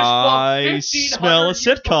I the fist bump 1500 smell a years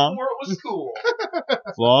sitcom. before it was cool.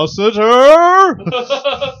 Flossiter.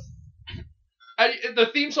 And the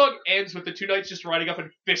theme song ends with the two knights just riding up and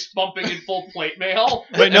fist bumping in full plate mail.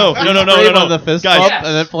 Wait, no. The fist Guys, bump, yes.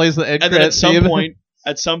 and then plays the end And then credit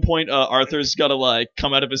at some point, Arthur's gotta like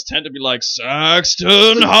come out of his tent and be like,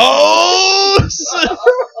 Saxton House.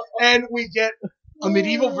 And we get a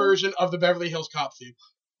medieval version of the Beverly Hills Cop theme.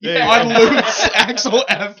 Yeah. On loops, Axel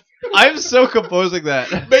F. I'm so composing that.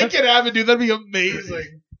 Make it happen, dude. That'd be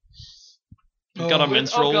amazing. We've got a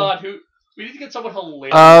minstrel. Oh god, we need to get someone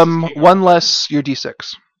hilarious. One less your D6,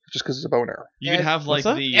 just because it's a bow and arrow. You could have like what's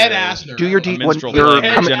that? the Ed Asner. Do your a D when minstrel your like,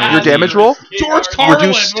 Ed your Asner. damage roll. George Carlin.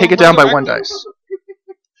 Reduce, take it down by 1 dice.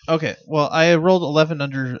 Okay, well, I rolled 11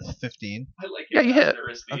 under 15. I like Yeah, you hit.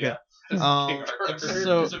 Okay. King Arthur.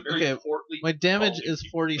 So, He's a very okay, portly, my damage tall is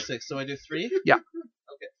dude. 46, so I do 3?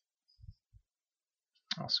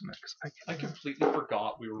 Awesome, Max. I completely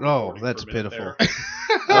forgot we were. Oh, recording that's for a minute pitiful.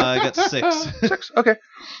 there. I got 6. 6. Okay.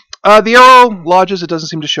 The arrow lodges. It doesn't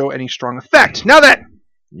seem to show any strong effect. Now then.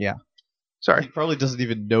 Yeah. Sorry. He probably doesn't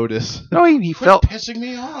even notice. No, he Quit felt. pissing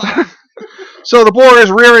me off. So the boar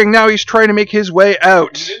is rearing. Now he's trying to make his way You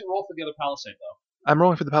out. didn't roll for the other palisade though. I'm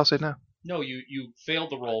rolling for the palisade now. No, you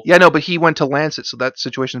failed the roll. Yeah, no, but he went to lance it, so that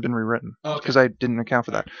situation's been rewritten Okay. because I didn't account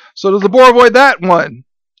for that. So does the boar avoid that one?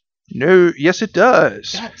 No. Yes, it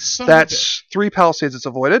does. That's 3 palisades it's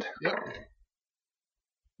avoided. Yep.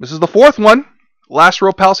 This is the 4th one. Last row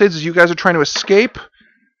of palisades as you guys are trying to escape.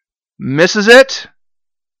 Misses it.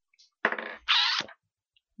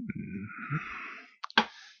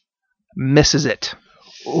 Misses it.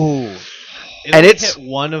 Ooh. And it's- hit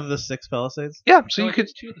one of the 6 palisades? Yeah, so No, you I think could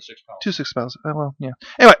it's 2 of the 6 palisades. 2 6 palisades. Oh, well, yeah.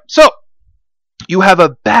 Anyway, so you have a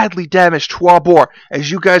badly damaged Trois Boar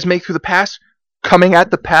as you guys make through the pass, coming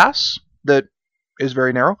at the pass that is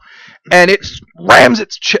very narrow, and it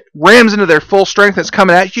rams into their full strength. That's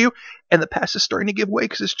coming at you, and the pass is starting to give way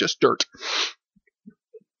because it's just dirt.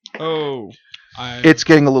 Oh. It's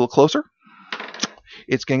getting a little closer.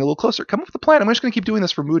 It's getting a little closer. Come up with a plan. I'm just going to keep doing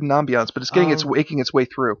this for mood and ambiance, but it's getting making its way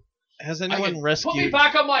through. Has can- anyone Put me rescued...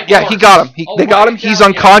 back on my Yeah, horse. he got him. I'll They got write him. it He's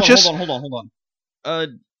down here. unconscious. Hold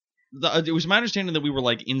on. It was my understanding that we were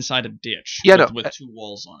like inside a ditch. Yeah, with, no. with 2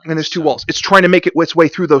 walls on it. And there's 2 so- walls. It's trying to make its way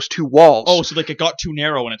through those 2 walls. Oh, so like it got too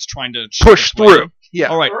narrow and it's trying to push its way through. in. Yeah.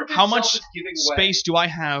 All right. Earth How itself much is giving way. space do I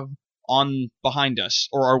have on behind us,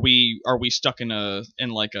 or are we stuck in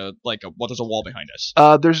like a what? There's a wall behind us.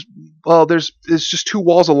 There's just 2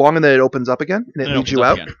 walls along, and then it opens up again, and it And it leads you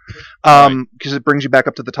opens out. up again. Because it brings you back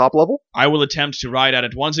up to the top level. I will attempt to ride at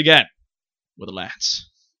it once again with a lance.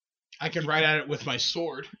 I can ride at it with my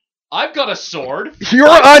sword. I've got a sword. You're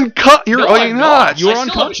uncut. No, You're I'm not. You are I still have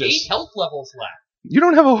unconscious. 8 health levels left. You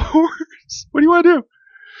don't have a horse. What do you want to do?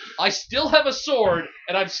 I still have a sword,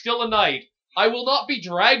 and I'm still a knight. I will not be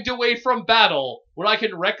dragged away from battle when I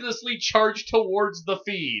can recklessly charge towards the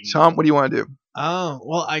fiend. Tom, what do you want to do? Oh,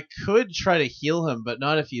 well, I could try to heal him, but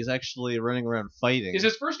not if he's actually running around fighting. Is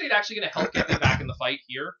his first aid actually going to help get me back in the fight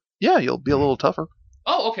here? Yeah, you'll be a little tougher.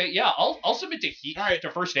 Oh, okay, yeah. I'll submit to All right,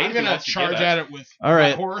 to first aid. I'm if he gonna wants to give charge it. at it with All right.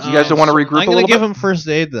 my horse. You guys don't want to regroup I'm a going little to give bit? him first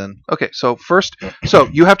aid then. Okay, so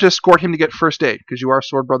you have to escort him to get first aid because you are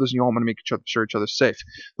sword brothers and you all want to make sure each other's safe.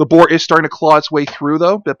 The boar is starting to claw its way through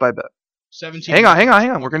though, bit by bit. 17. Hang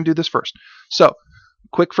on. We're going to do this first. So,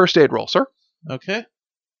 quick first aid roll, sir. Okay.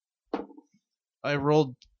 I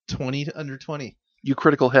rolled 20 under 20. You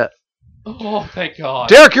critical hit. Oh, thank God.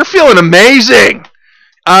 Derek, you're feeling amazing.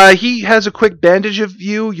 He has a quick bandage of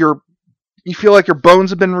you. You feel like your bones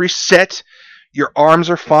have been reset. Your arms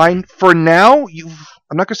are fine. For now,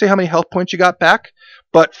 I'm not going to say how many health points you got back,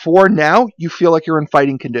 but for now, you feel like you're in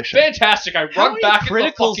fighting condition. Fantastic. I How run many back into the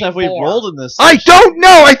criticals fucking have we boar. rolled in this? I session? don't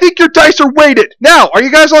know. I think your dice are weighted. Now, are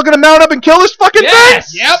you guys all going to mount up and kill this fucking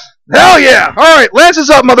Yes! Yep. thing? Hell yeah. All right, lances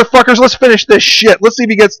up, motherfuckers. Let's finish this shit. Let's see if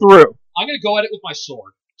he gets through. I'm going to go at it with my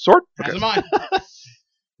sword. Sword? As Okay. am I.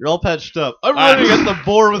 You're all patched up. I'm running at the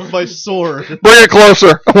boar with my sword. Bring it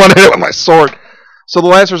closer. I want to hit it with my sword. So the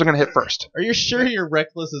lancers are going to hit first. Are you sure your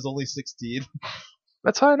reckless is only 16?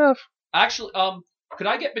 That's high enough. Actually, could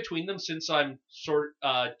I get between them since I'm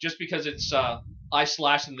just because it's I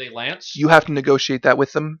slash and they lance? You have to negotiate that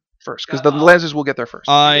with them first because the Yeah, lancers will get there first.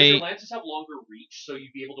 Does your lances have longer reach, so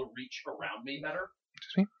you'd be able to reach around me better?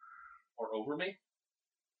 Excuse me? Or over me?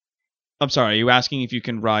 I'm sorry, are you asking if you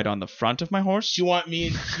can ride on the front of my horse? Do you want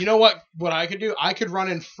me? You know what I could do? I could run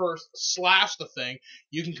in first, slash the thing.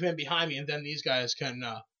 You can come in behind me, and then these guys can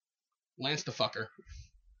lance the fucker.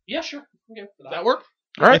 Yeah, sure. Okay. Does that work?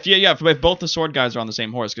 All right. If both the sword guys are on the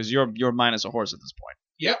same horse, because you're minus a horse at this point.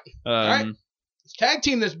 Yep. All right. Let's tag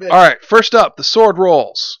team this bitch. All right. First up, the sword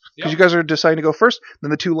rolls. Because Yep. you guys are deciding to go first.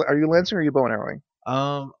 Then the two. Are you lancing or are you bow and arrowing?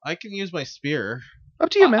 I can use my spear. Up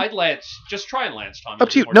to you, man. I'd lance. Just try and lance, Tom. Up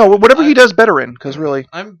to you. You'll do No, more whatever he damage. does better in. Because really.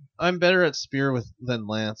 I'm better at spear than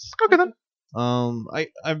lance. Okay then. I'm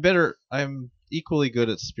equally good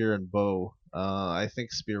at spear and bow. I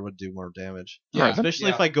think spear would do more damage. Yeah. Especially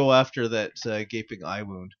if I go after that gaping eye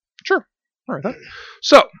wound. Sure. All right then.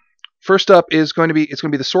 So, first up is going to be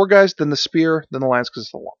the sword guys, then the spear, then the lance because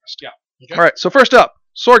it's the longest. Yeah. Okay. All right. So first up,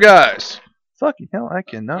 sword guys. Fucking hell, I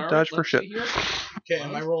cannot All right, dodge for let's shit. see here. Okay,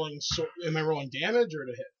 am I rolling damage or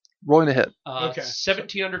to hit? Rolling to hit. Okay.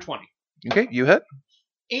 17 under 20. Okay, you hit.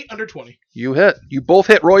 8 under 20. You hit. You both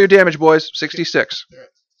hit. Roll your damage, boys. 66.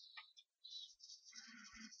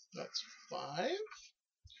 That's 5.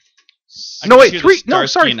 I No, can wait, hear the 3. No, Starsky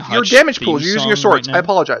sorry. and Your Hutch damage theme pools. You're using your song swords. right I now.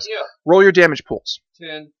 apologize. Yeah. Roll your damage pools.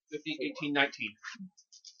 10, 15, 18, 19.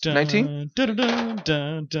 19?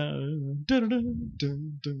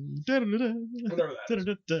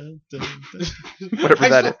 Whatever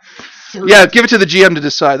that is. Yeah, give it to the GM to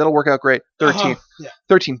decide. That'll work out great. 13. Yeah.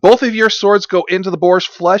 13. Both of your swords go into the boar's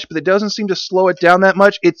flesh, but it doesn't seem to slow it down that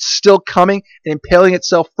much. It's still coming and impaling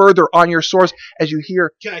itself further on your swords as you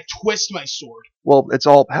hear. Can I twist my sword? Well, it's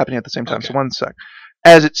all happening at the same time, Okay. so one sec.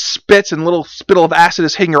 As it spits and a little spittle of acid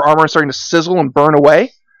is hitting your armor and starting to sizzle and burn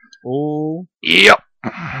away. Oh. Yep.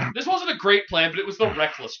 This wasn't a great plan, but it was the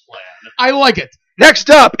reckless plan. I like it. Next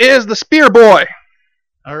up is the spear boy.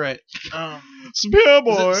 All right. Spear Is it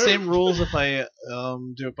the same rules if I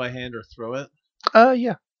do it by hand or throw it?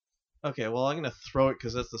 Yeah. Okay, well I'm gonna throw it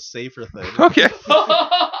because that's the safer thing. Okay.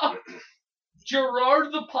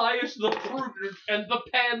 Gerard the Pious, the Prudent, and the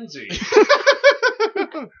Pansy.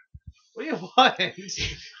 What do you want?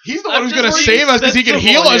 He's the I'm one who's just going to reading save us because he can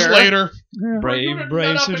heal us sensible here. later. Brave, We're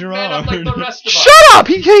brave not Sir up and man up like the Gerard. rest of us. Shut up!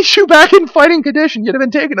 He can't shoot back in fighting condition. You'd have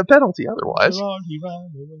been taking a penalty otherwise.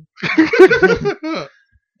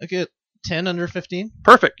 I get 10 under 15.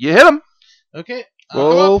 Perfect. You hit him. Okay.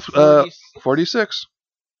 Roll 40. 46.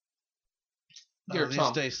 Here, These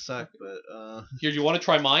Tom. dice suck, but Here, do you want to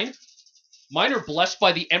try mine? Mine are blessed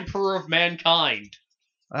by the Emperor of Mankind.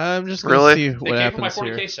 I'm just gonna Really? see They what came from my happens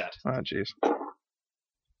 40k here. set. Oh, jeez.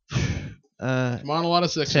 Come on, a lot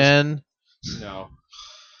of sixes. 10. No.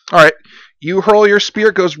 All right. You hurl your spear.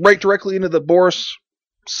 It goes right directly into the boar's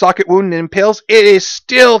socket wound and impales. It is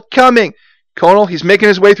still coming. Conal, he's making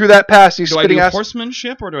his way through that pass. He's Do I spitting do acid.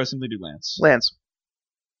 horsemanship or do I simply do lance? Lance.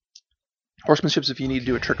 Horsemanship's if you need to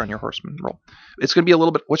do a trick on your horseman roll. It's going to be a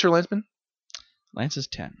little bit. What's your lanceman? Lance is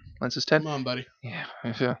 10. Lance is 10. Come on, buddy. Yeah.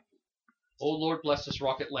 Oh Lord bless this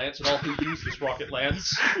rocket lance and all who use this rocket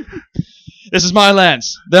lance. This is my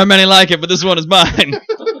lance. There are many like it, but this one is mine.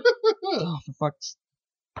 Oh, for fuck's...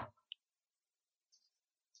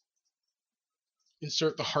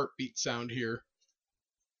 Insert the heartbeat sound here.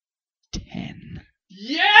 10.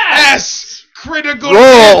 Yes! Critical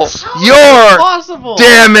Roll hit! your Possible.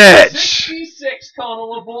 damage. 66,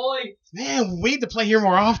 Connell, boy. Man, we need to play here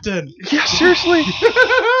more often. Yeah, seriously.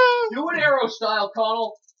 Do an arrow style,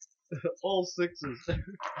 Connell. All sixes.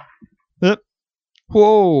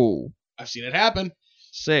 Whoa. I've seen it happen.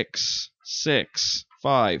 6, 6,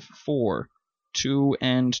 5, 4, 2,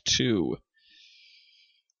 and 2.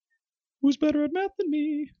 Who's better at math than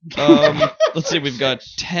me? Let's see, we've got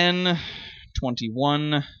 10,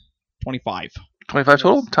 21, 25. 25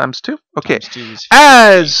 total times 2. Okay. Times 2 is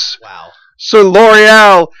As Wow. Sir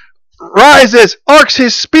L'Oreal rises, arcs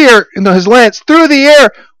his spear, his lance through the air.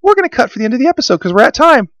 We're going to cut for the end of the episode because we're at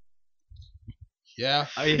time. Yeah.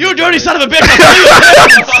 You dirty son of a bitch!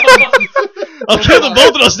 I'll kill them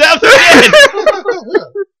both and I'll stab them again!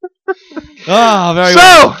 Ah, very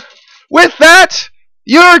well. So, with that,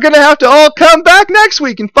 you're going to have to all come back next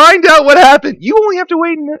week and find out what happened. You only have to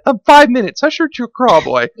wait 5 minutes. Hush your craw,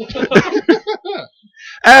 boy.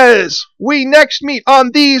 As we next meet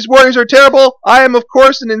on These Warriors Are Terrible, I am, of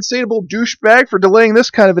course, an insatiable douchebag for delaying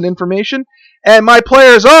this kind of an information, and my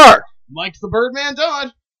players are... Mike the Birdman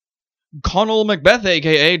Dodd. Connell Macbeth,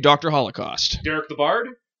 a.k.a. Dr. Holocaust. Derek the Bard.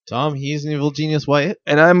 Tom, he's an evil genius Wyatt.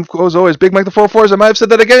 And I'm, as always, Big Mike the 4-4s. I might have said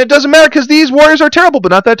that again. It doesn't matter because these warriors are terrible,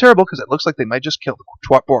 but not that terrible because it looks like they might just kill the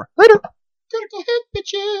twat boar. Later. Critical hit,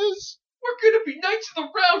 bitches. We're gonna be Knights of the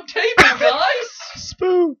Round Table, guys.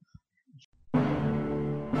 Spoon.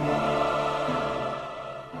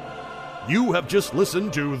 You have just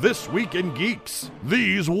listened to This Week in Geeks.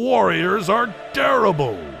 These warriors are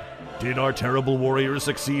terrible. Did our terrible warriors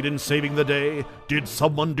succeed in saving the day? Did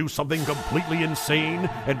someone do something completely insane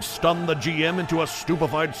and stun the GM into a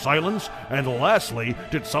stupefied silence? And lastly,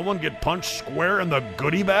 did someone get punched square in the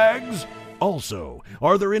goodie bags? Also,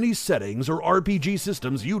 are there any settings or RPG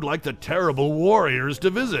systems you'd like the terrible warriors to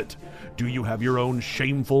visit? Do you have your own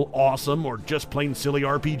shameful, awesome, or just plain silly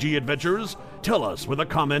RPG adventures? Tell us with a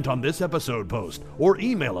comment on this episode post or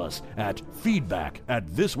email us at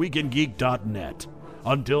feedback@thisweekingeek.net.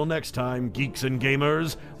 Until next time, geeks and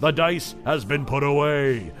gamers, the dice has been put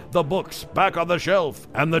away, the books back on the shelf,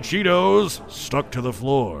 and the Cheetos stuck to the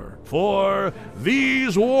floor. For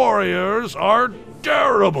these warriors are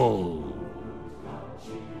terrible.